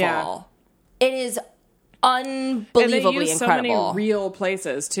 beautiful. Yeah. It is unbelievably and they use incredible. so many real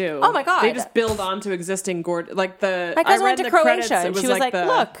places too. Oh my God. They just build onto existing like the. My cousin I read went to the Croatia credits, and she was like,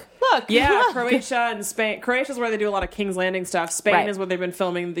 look. Yeah, look. Croatia and Spain. Croatia's where they do a lot of King's Landing stuff. Spain Right. is where they've been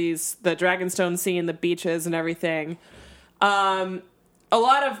filming the Dragonstone scene, the beaches and everything. A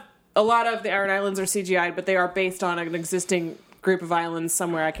lot of the Iron Islands are CGI'd, but they are based on an existing group of islands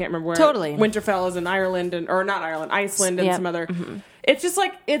somewhere. I can't remember where. Totally. Winterfell is in Ireland or not Ireland, Iceland and some other. Mm-hmm. It's just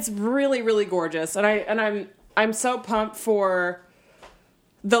like it's really, really gorgeous, and I'm so pumped for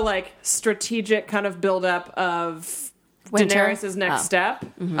the like strategic kind of buildup of Winter? Daenerys' next step.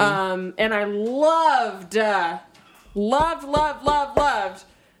 And I loved that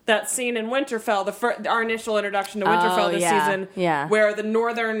scene in Winterfell, our initial introduction to Winterfell this season, where the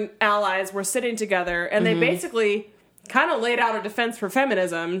northern allies were sitting together, and they basically kind of laid out a defense for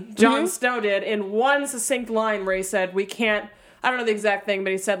feminism. Jon Snow did in one succinct line where he said, "We can't." I don't know the exact thing,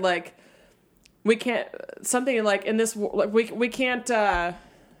 but he said like, "We can't." Something like in this, like we can't.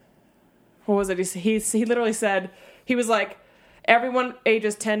 What was it? He literally said, he was like, everyone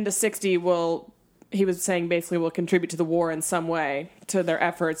ages 10 to 60 will. He was saying basically will contribute to the war in some way, to their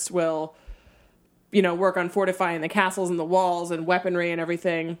efforts, will, work on fortifying the castles and the walls and weaponry and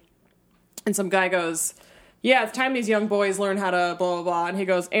everything. And some guy goes, yeah, it's time these young boys learn how to blah, blah, blah. And he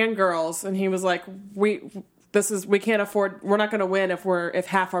goes, and girls. And he was like, we can't afford, we're not going to win if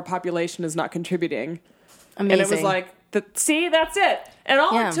half our population is not contributing. Amazing. And it was like, see, that's it. And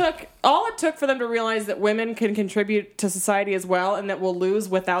all it took for them to realize that women can contribute to society as well, and that we'll lose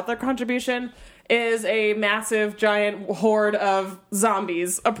without their contribution, is a massive, giant horde of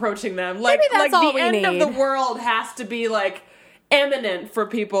zombies approaching them. Like, Maybe that's all the we end need. of the world has to be like imminent for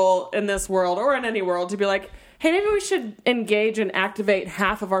people in this world or in any world to be like, hey, maybe we should engage and activate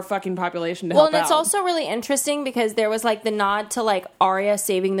half of our fucking population to help out. Well, and it's also really interesting because there was like the nod to like Arya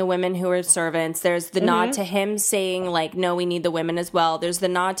saving the women who are servants. There's the nod to him saying like, no, we need the women as well. There's the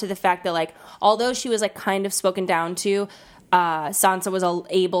nod to the fact that like, although she was like kind of spoken down to, Sansa was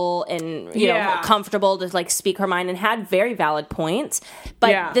able and you know comfortable to like speak her mind and had very valid points.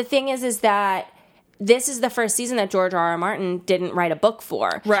 But the thing is that this is the first season that George R.R. Martin didn't write a book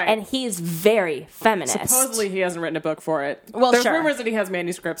for. Right. And he's very feminist. Supposedly he hasn't written a book for it. Well, there's rumors that he has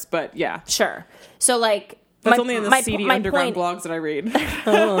manuscripts, but yeah. Sure. So like, that's only in the seedy underground blogs that I read.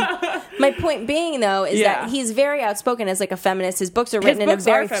 My point being, though, is that he's very outspoken as like a feminist. His books are written in a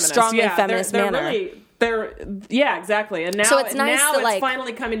very strongly feminist manner. Exactly. And now, so it's nice now that, it's like,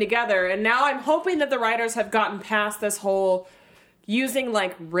 finally coming together. And now I'm hoping that the writers have gotten past this whole using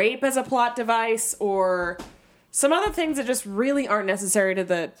like rape as a plot device or some other things that just really aren't necessary to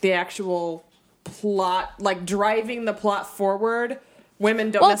the actual plot, like driving the plot forward.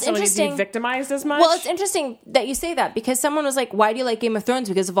 women don't necessarily need to be victimized as much. Well, it's interesting that you say that because someone was like, why do you like Game of Thrones?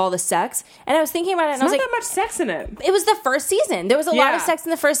 Because of all the sex. And I was thinking about it and I was like, not that much sex in it. It was the first season. There was a lot of sex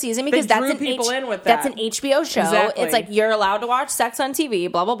in the first season because that's an HBO show. Exactly. It's like you're allowed to watch sex on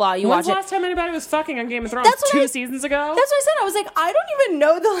TV, blah, blah, blah. You When's watch the last time anybody was fucking on Game of Thrones? That's what 2 seasons ago? That's what I said. I was like, I don't even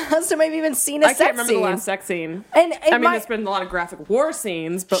know the last time I've even seen a sex scene. I can't remember the last sex scene. And I mean, there's been a lot of graphic war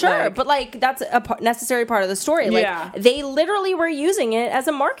scenes, but but that's a necessary part of the story. Like, they literally were using it as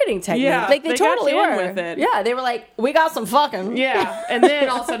a marketing technique. Yeah, like they totally got were with it. Yeah, they were like, we got some fucking. Yeah, and then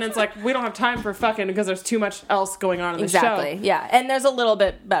all of a sudden it's like we don't have time for fucking because there's too much else going on in the show. Exactly. Yeah, and there's a little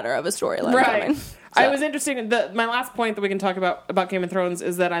bit better of a storyline coming. So. I was interested in my last point that we can talk about Game of Thrones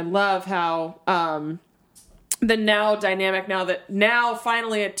is that I love how the now dynamic now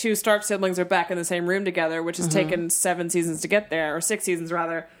finally 2 Stark siblings are back in the same room together, which has taken 7 seasons to get there, or 6 seasons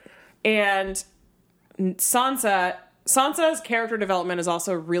rather, and Sansa's character development is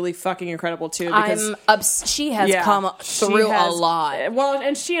also really fucking incredible too. Because she has come through a lot. Well,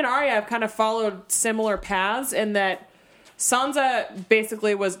 and she and Arya have kind of followed similar paths in that Sansa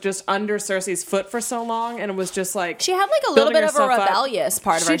basically was just under Cersei's foot for so long and was just like she had like a little bit of a rebellious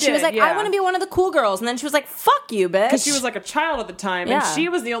part of her. She was like, I want to be one of the cool girls, and then she was like, fuck you, bitch. Because she was like a child at the time, and she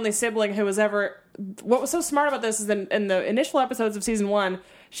was the only sibling who was ever. What was so smart about this is in the initial episodes of season 1,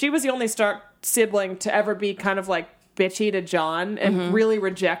 she was the only Stark sibling to ever be kind of like bitchy to Jon and really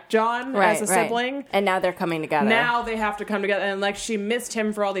reject Jon as a sibling. And now they're coming together. Now they have to come together, and like she missed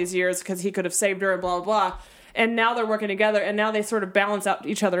him for all these years because he could have saved her and blah blah blah. And now they're working together, and now they sort of balance out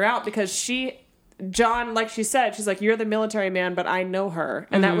each other out because Jon, like she said, she's like, you're the military man, but I know her.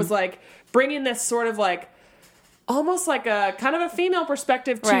 And that was like bringing this sort of like, almost like a kind of a female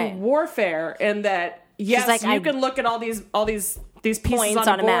perspective to warfare, and that, yes, like, you can look at all these pieces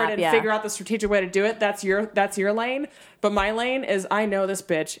on the board and figure out the strategic way to do it. That's your lane. But my lane is I know this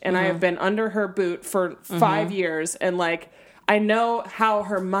bitch, and I have been under her boot for 5 years, and like, I know how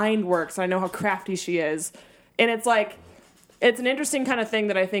her mind works. I know how crafty she is. And it's like, it's an interesting kind of thing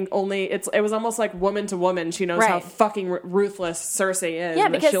that I think it was almost like woman to woman. She knows how fucking ruthless Cersei is. Yeah,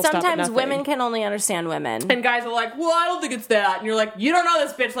 because sometimes women can only understand women. And guys are like, well, I don't think it's that. And you're like, you don't know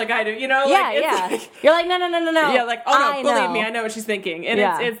this bitch like I do. You know? Yeah, like, you're like, no. Yeah, like, oh no, believe me, I know what she's thinking. And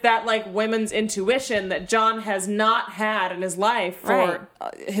it's that like women's intuition that Jon has not had in his life for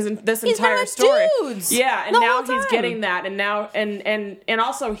this entire story. Dudes yeah, and now he's getting that. And now, and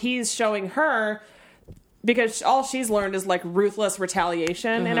also he's showing her, because all she's learned is like ruthless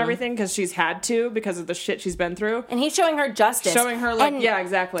retaliation and everything because she's had to because of the shit she's been through. And he's showing her justice. Showing her like, yeah,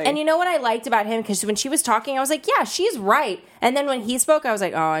 exactly. And you know what I liked about him? Because when she was talking, I was like, yeah, she's right. And then when he spoke, I was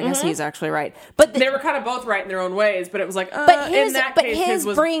like, oh, I guess he's actually right. But they were kind of both right in their own ways, but it was like, his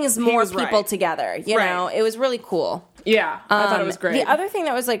brings more people together. You know, it was really cool. Yeah, I thought it was great. The other thing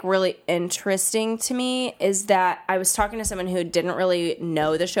that was like really interesting to me is that I was talking to someone who didn't really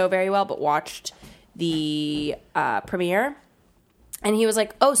know the show very well, but watched the premiere, and he was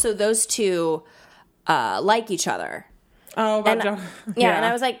like, oh, so those two like each other. Oh, and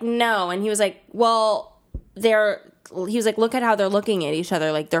I was like, no. And he was like, well, he was like, look at how they're looking at each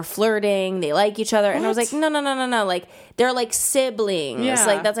other, like they're flirting, they like each other. And I was like, no, like they're like siblings,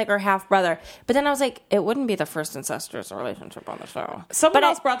 like that's like her half brother. But then I was like, it wouldn't be the first incestuous relationship on the show. Someone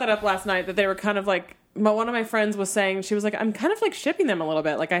else brought that up last night, that they were kind of like, one of my friends was saying, she was like, I'm kind of like shipping them a little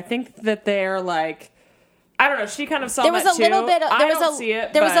bit. Like, I think that they're like, I don't know. She kind of saw that too. There was a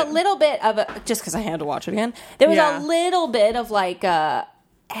little bit of a, just because I had to watch it again. There was a little bit of like,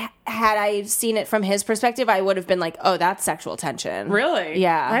 had I seen it from his perspective, I would have been like, oh, that's sexual tension. Really?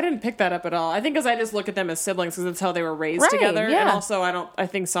 Yeah. I didn't pick that up at all. I think because I just look at them as siblings because that's how they were raised together. Yeah. And also, I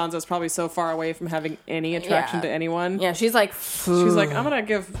think Sansa's probably so far away from having any attraction to anyone. Yeah, she's like, I'm going to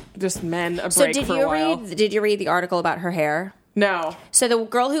give just men a break for a while. Did you read the article about her hair? No. So the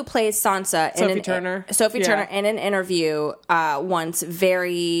girl who plays Sansa, Sophie Turner, in an interview once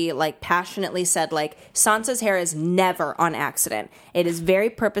very like passionately said like Sansa's hair is never on accident. It is very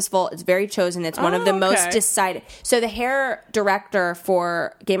purposeful. It's very chosen. It's one of the most decided. So the hair director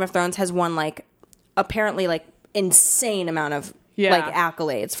for Game of Thrones has won like apparently like insane amount of like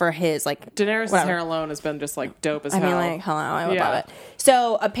accolades for his like Daenerys' hair alone has been just like dope as hell. I mean, like, hello, I would love it.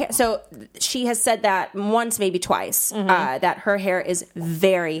 So she has said that once, maybe twice, that her hair is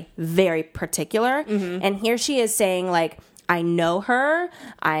very, very particular. And here she is saying like, I know her,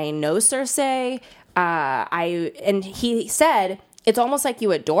 I know Cersei, and he said, it's almost like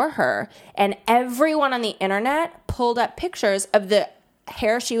you adore her. And everyone on the internet pulled up pictures of the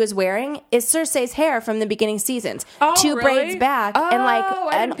hair she was wearing is Cersei's hair from the beginning seasons. Two braids back and like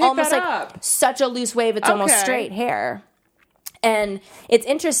and almost like such a loose wave, it's almost straight hair. And it's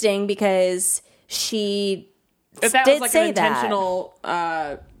interesting because she If that did was like say an intentional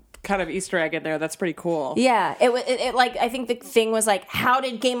kind of Easter egg in there, that's pretty cool. Yeah, it like I think the thing was like, how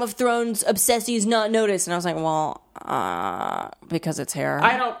did Game of Thrones obsessies not notice? And I was like, well, because it's hair.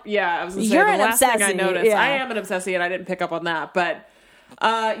 I was gonna say, You're the an last thing I obsessie, noticed. yeah. I am an obsessie, and I didn't pick up on that. But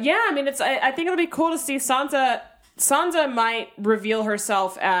I mean, I think it'll be cool to see Sansa. Sansa might reveal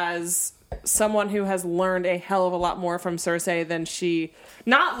herself as someone who has learned a hell of a lot more from Cersei than she.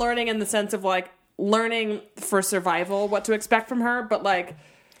 Not learning in the sense of like learning for survival what to expect from her, but like.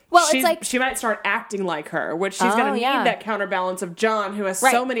 Well, it's like she might start acting like her, which she's going to need that counterbalance of Jon, who has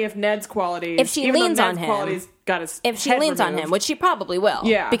so many of Ned's qualities. If she leans on him, if she leans on him, which she probably will,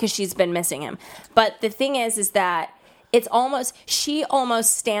 because she's been missing him. But the thing is that she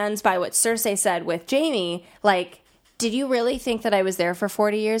almost stands by what Cersei said with Jaime, like. Did you really think that I was there for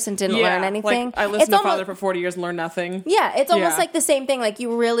 40 years and didn't learn anything? Like, I listened to Father for 40 years and learned nothing. Yeah, it's almost like the same thing. Like,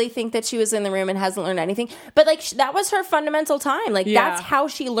 you really think that she was in the room and hasn't learned anything? But, like, that was her fundamental time. Like, that's how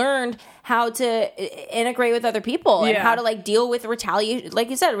she learned how to integrate with other people and how to, like, deal with retaliation.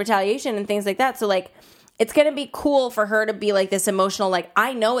 Like you said, retaliation and things like that. So, like, it's going to be cool for her to be, like, this emotional, like,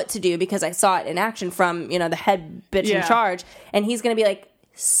 I know what to do because I saw it in action from, the head bitch in charge. And he's going to be like,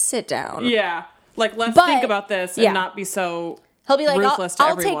 sit down. Yeah. Like, let's think about this and not be so He'll be like, ruthless to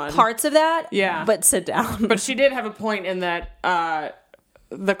I'll everyone. take parts of that, but sit down. But she did have a point in that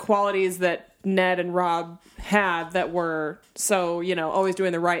the qualities that Ned and Robb had that were so, always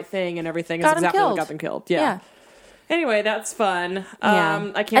doing the right thing and everything is exactly what got them killed. Yeah. Anyway, that's fun.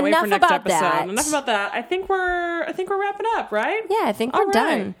 I can't wait for next episode. Enough about that. I think we're wrapping up, right? Yeah, I think we're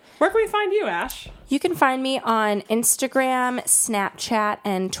done. Where can we find you, Ash? You can find me on Instagram, Snapchat,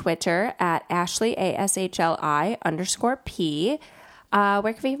 and Twitter at Ashley ASHLI_P.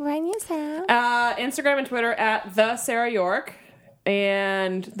 Where can we find you, Sarah? Instagram and Twitter at the Sarah York,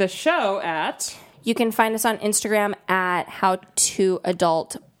 and the show at. You can find us on Instagram at How to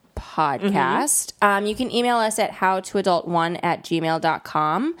Adult Podcast. You can email us at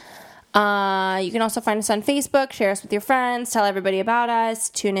howtoadult1@gmail.com. You can also find us on Facebook, share us with your friends, tell everybody about us,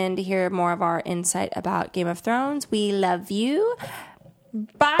 tune in to hear more of our insight about Game of Thrones. We love you.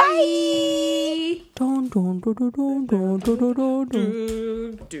 Bye.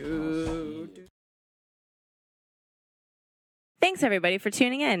 Thanks, everybody, for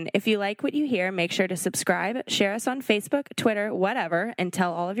tuning in. If you like what you hear, make sure to subscribe, share us on Facebook, Twitter, whatever, and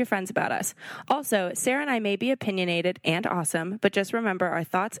tell all of your friends about us. Also, Sarah and I may be opinionated and awesome, but just remember our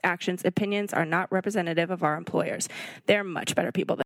thoughts, actions, opinions are not representative of our employers. They're much better people than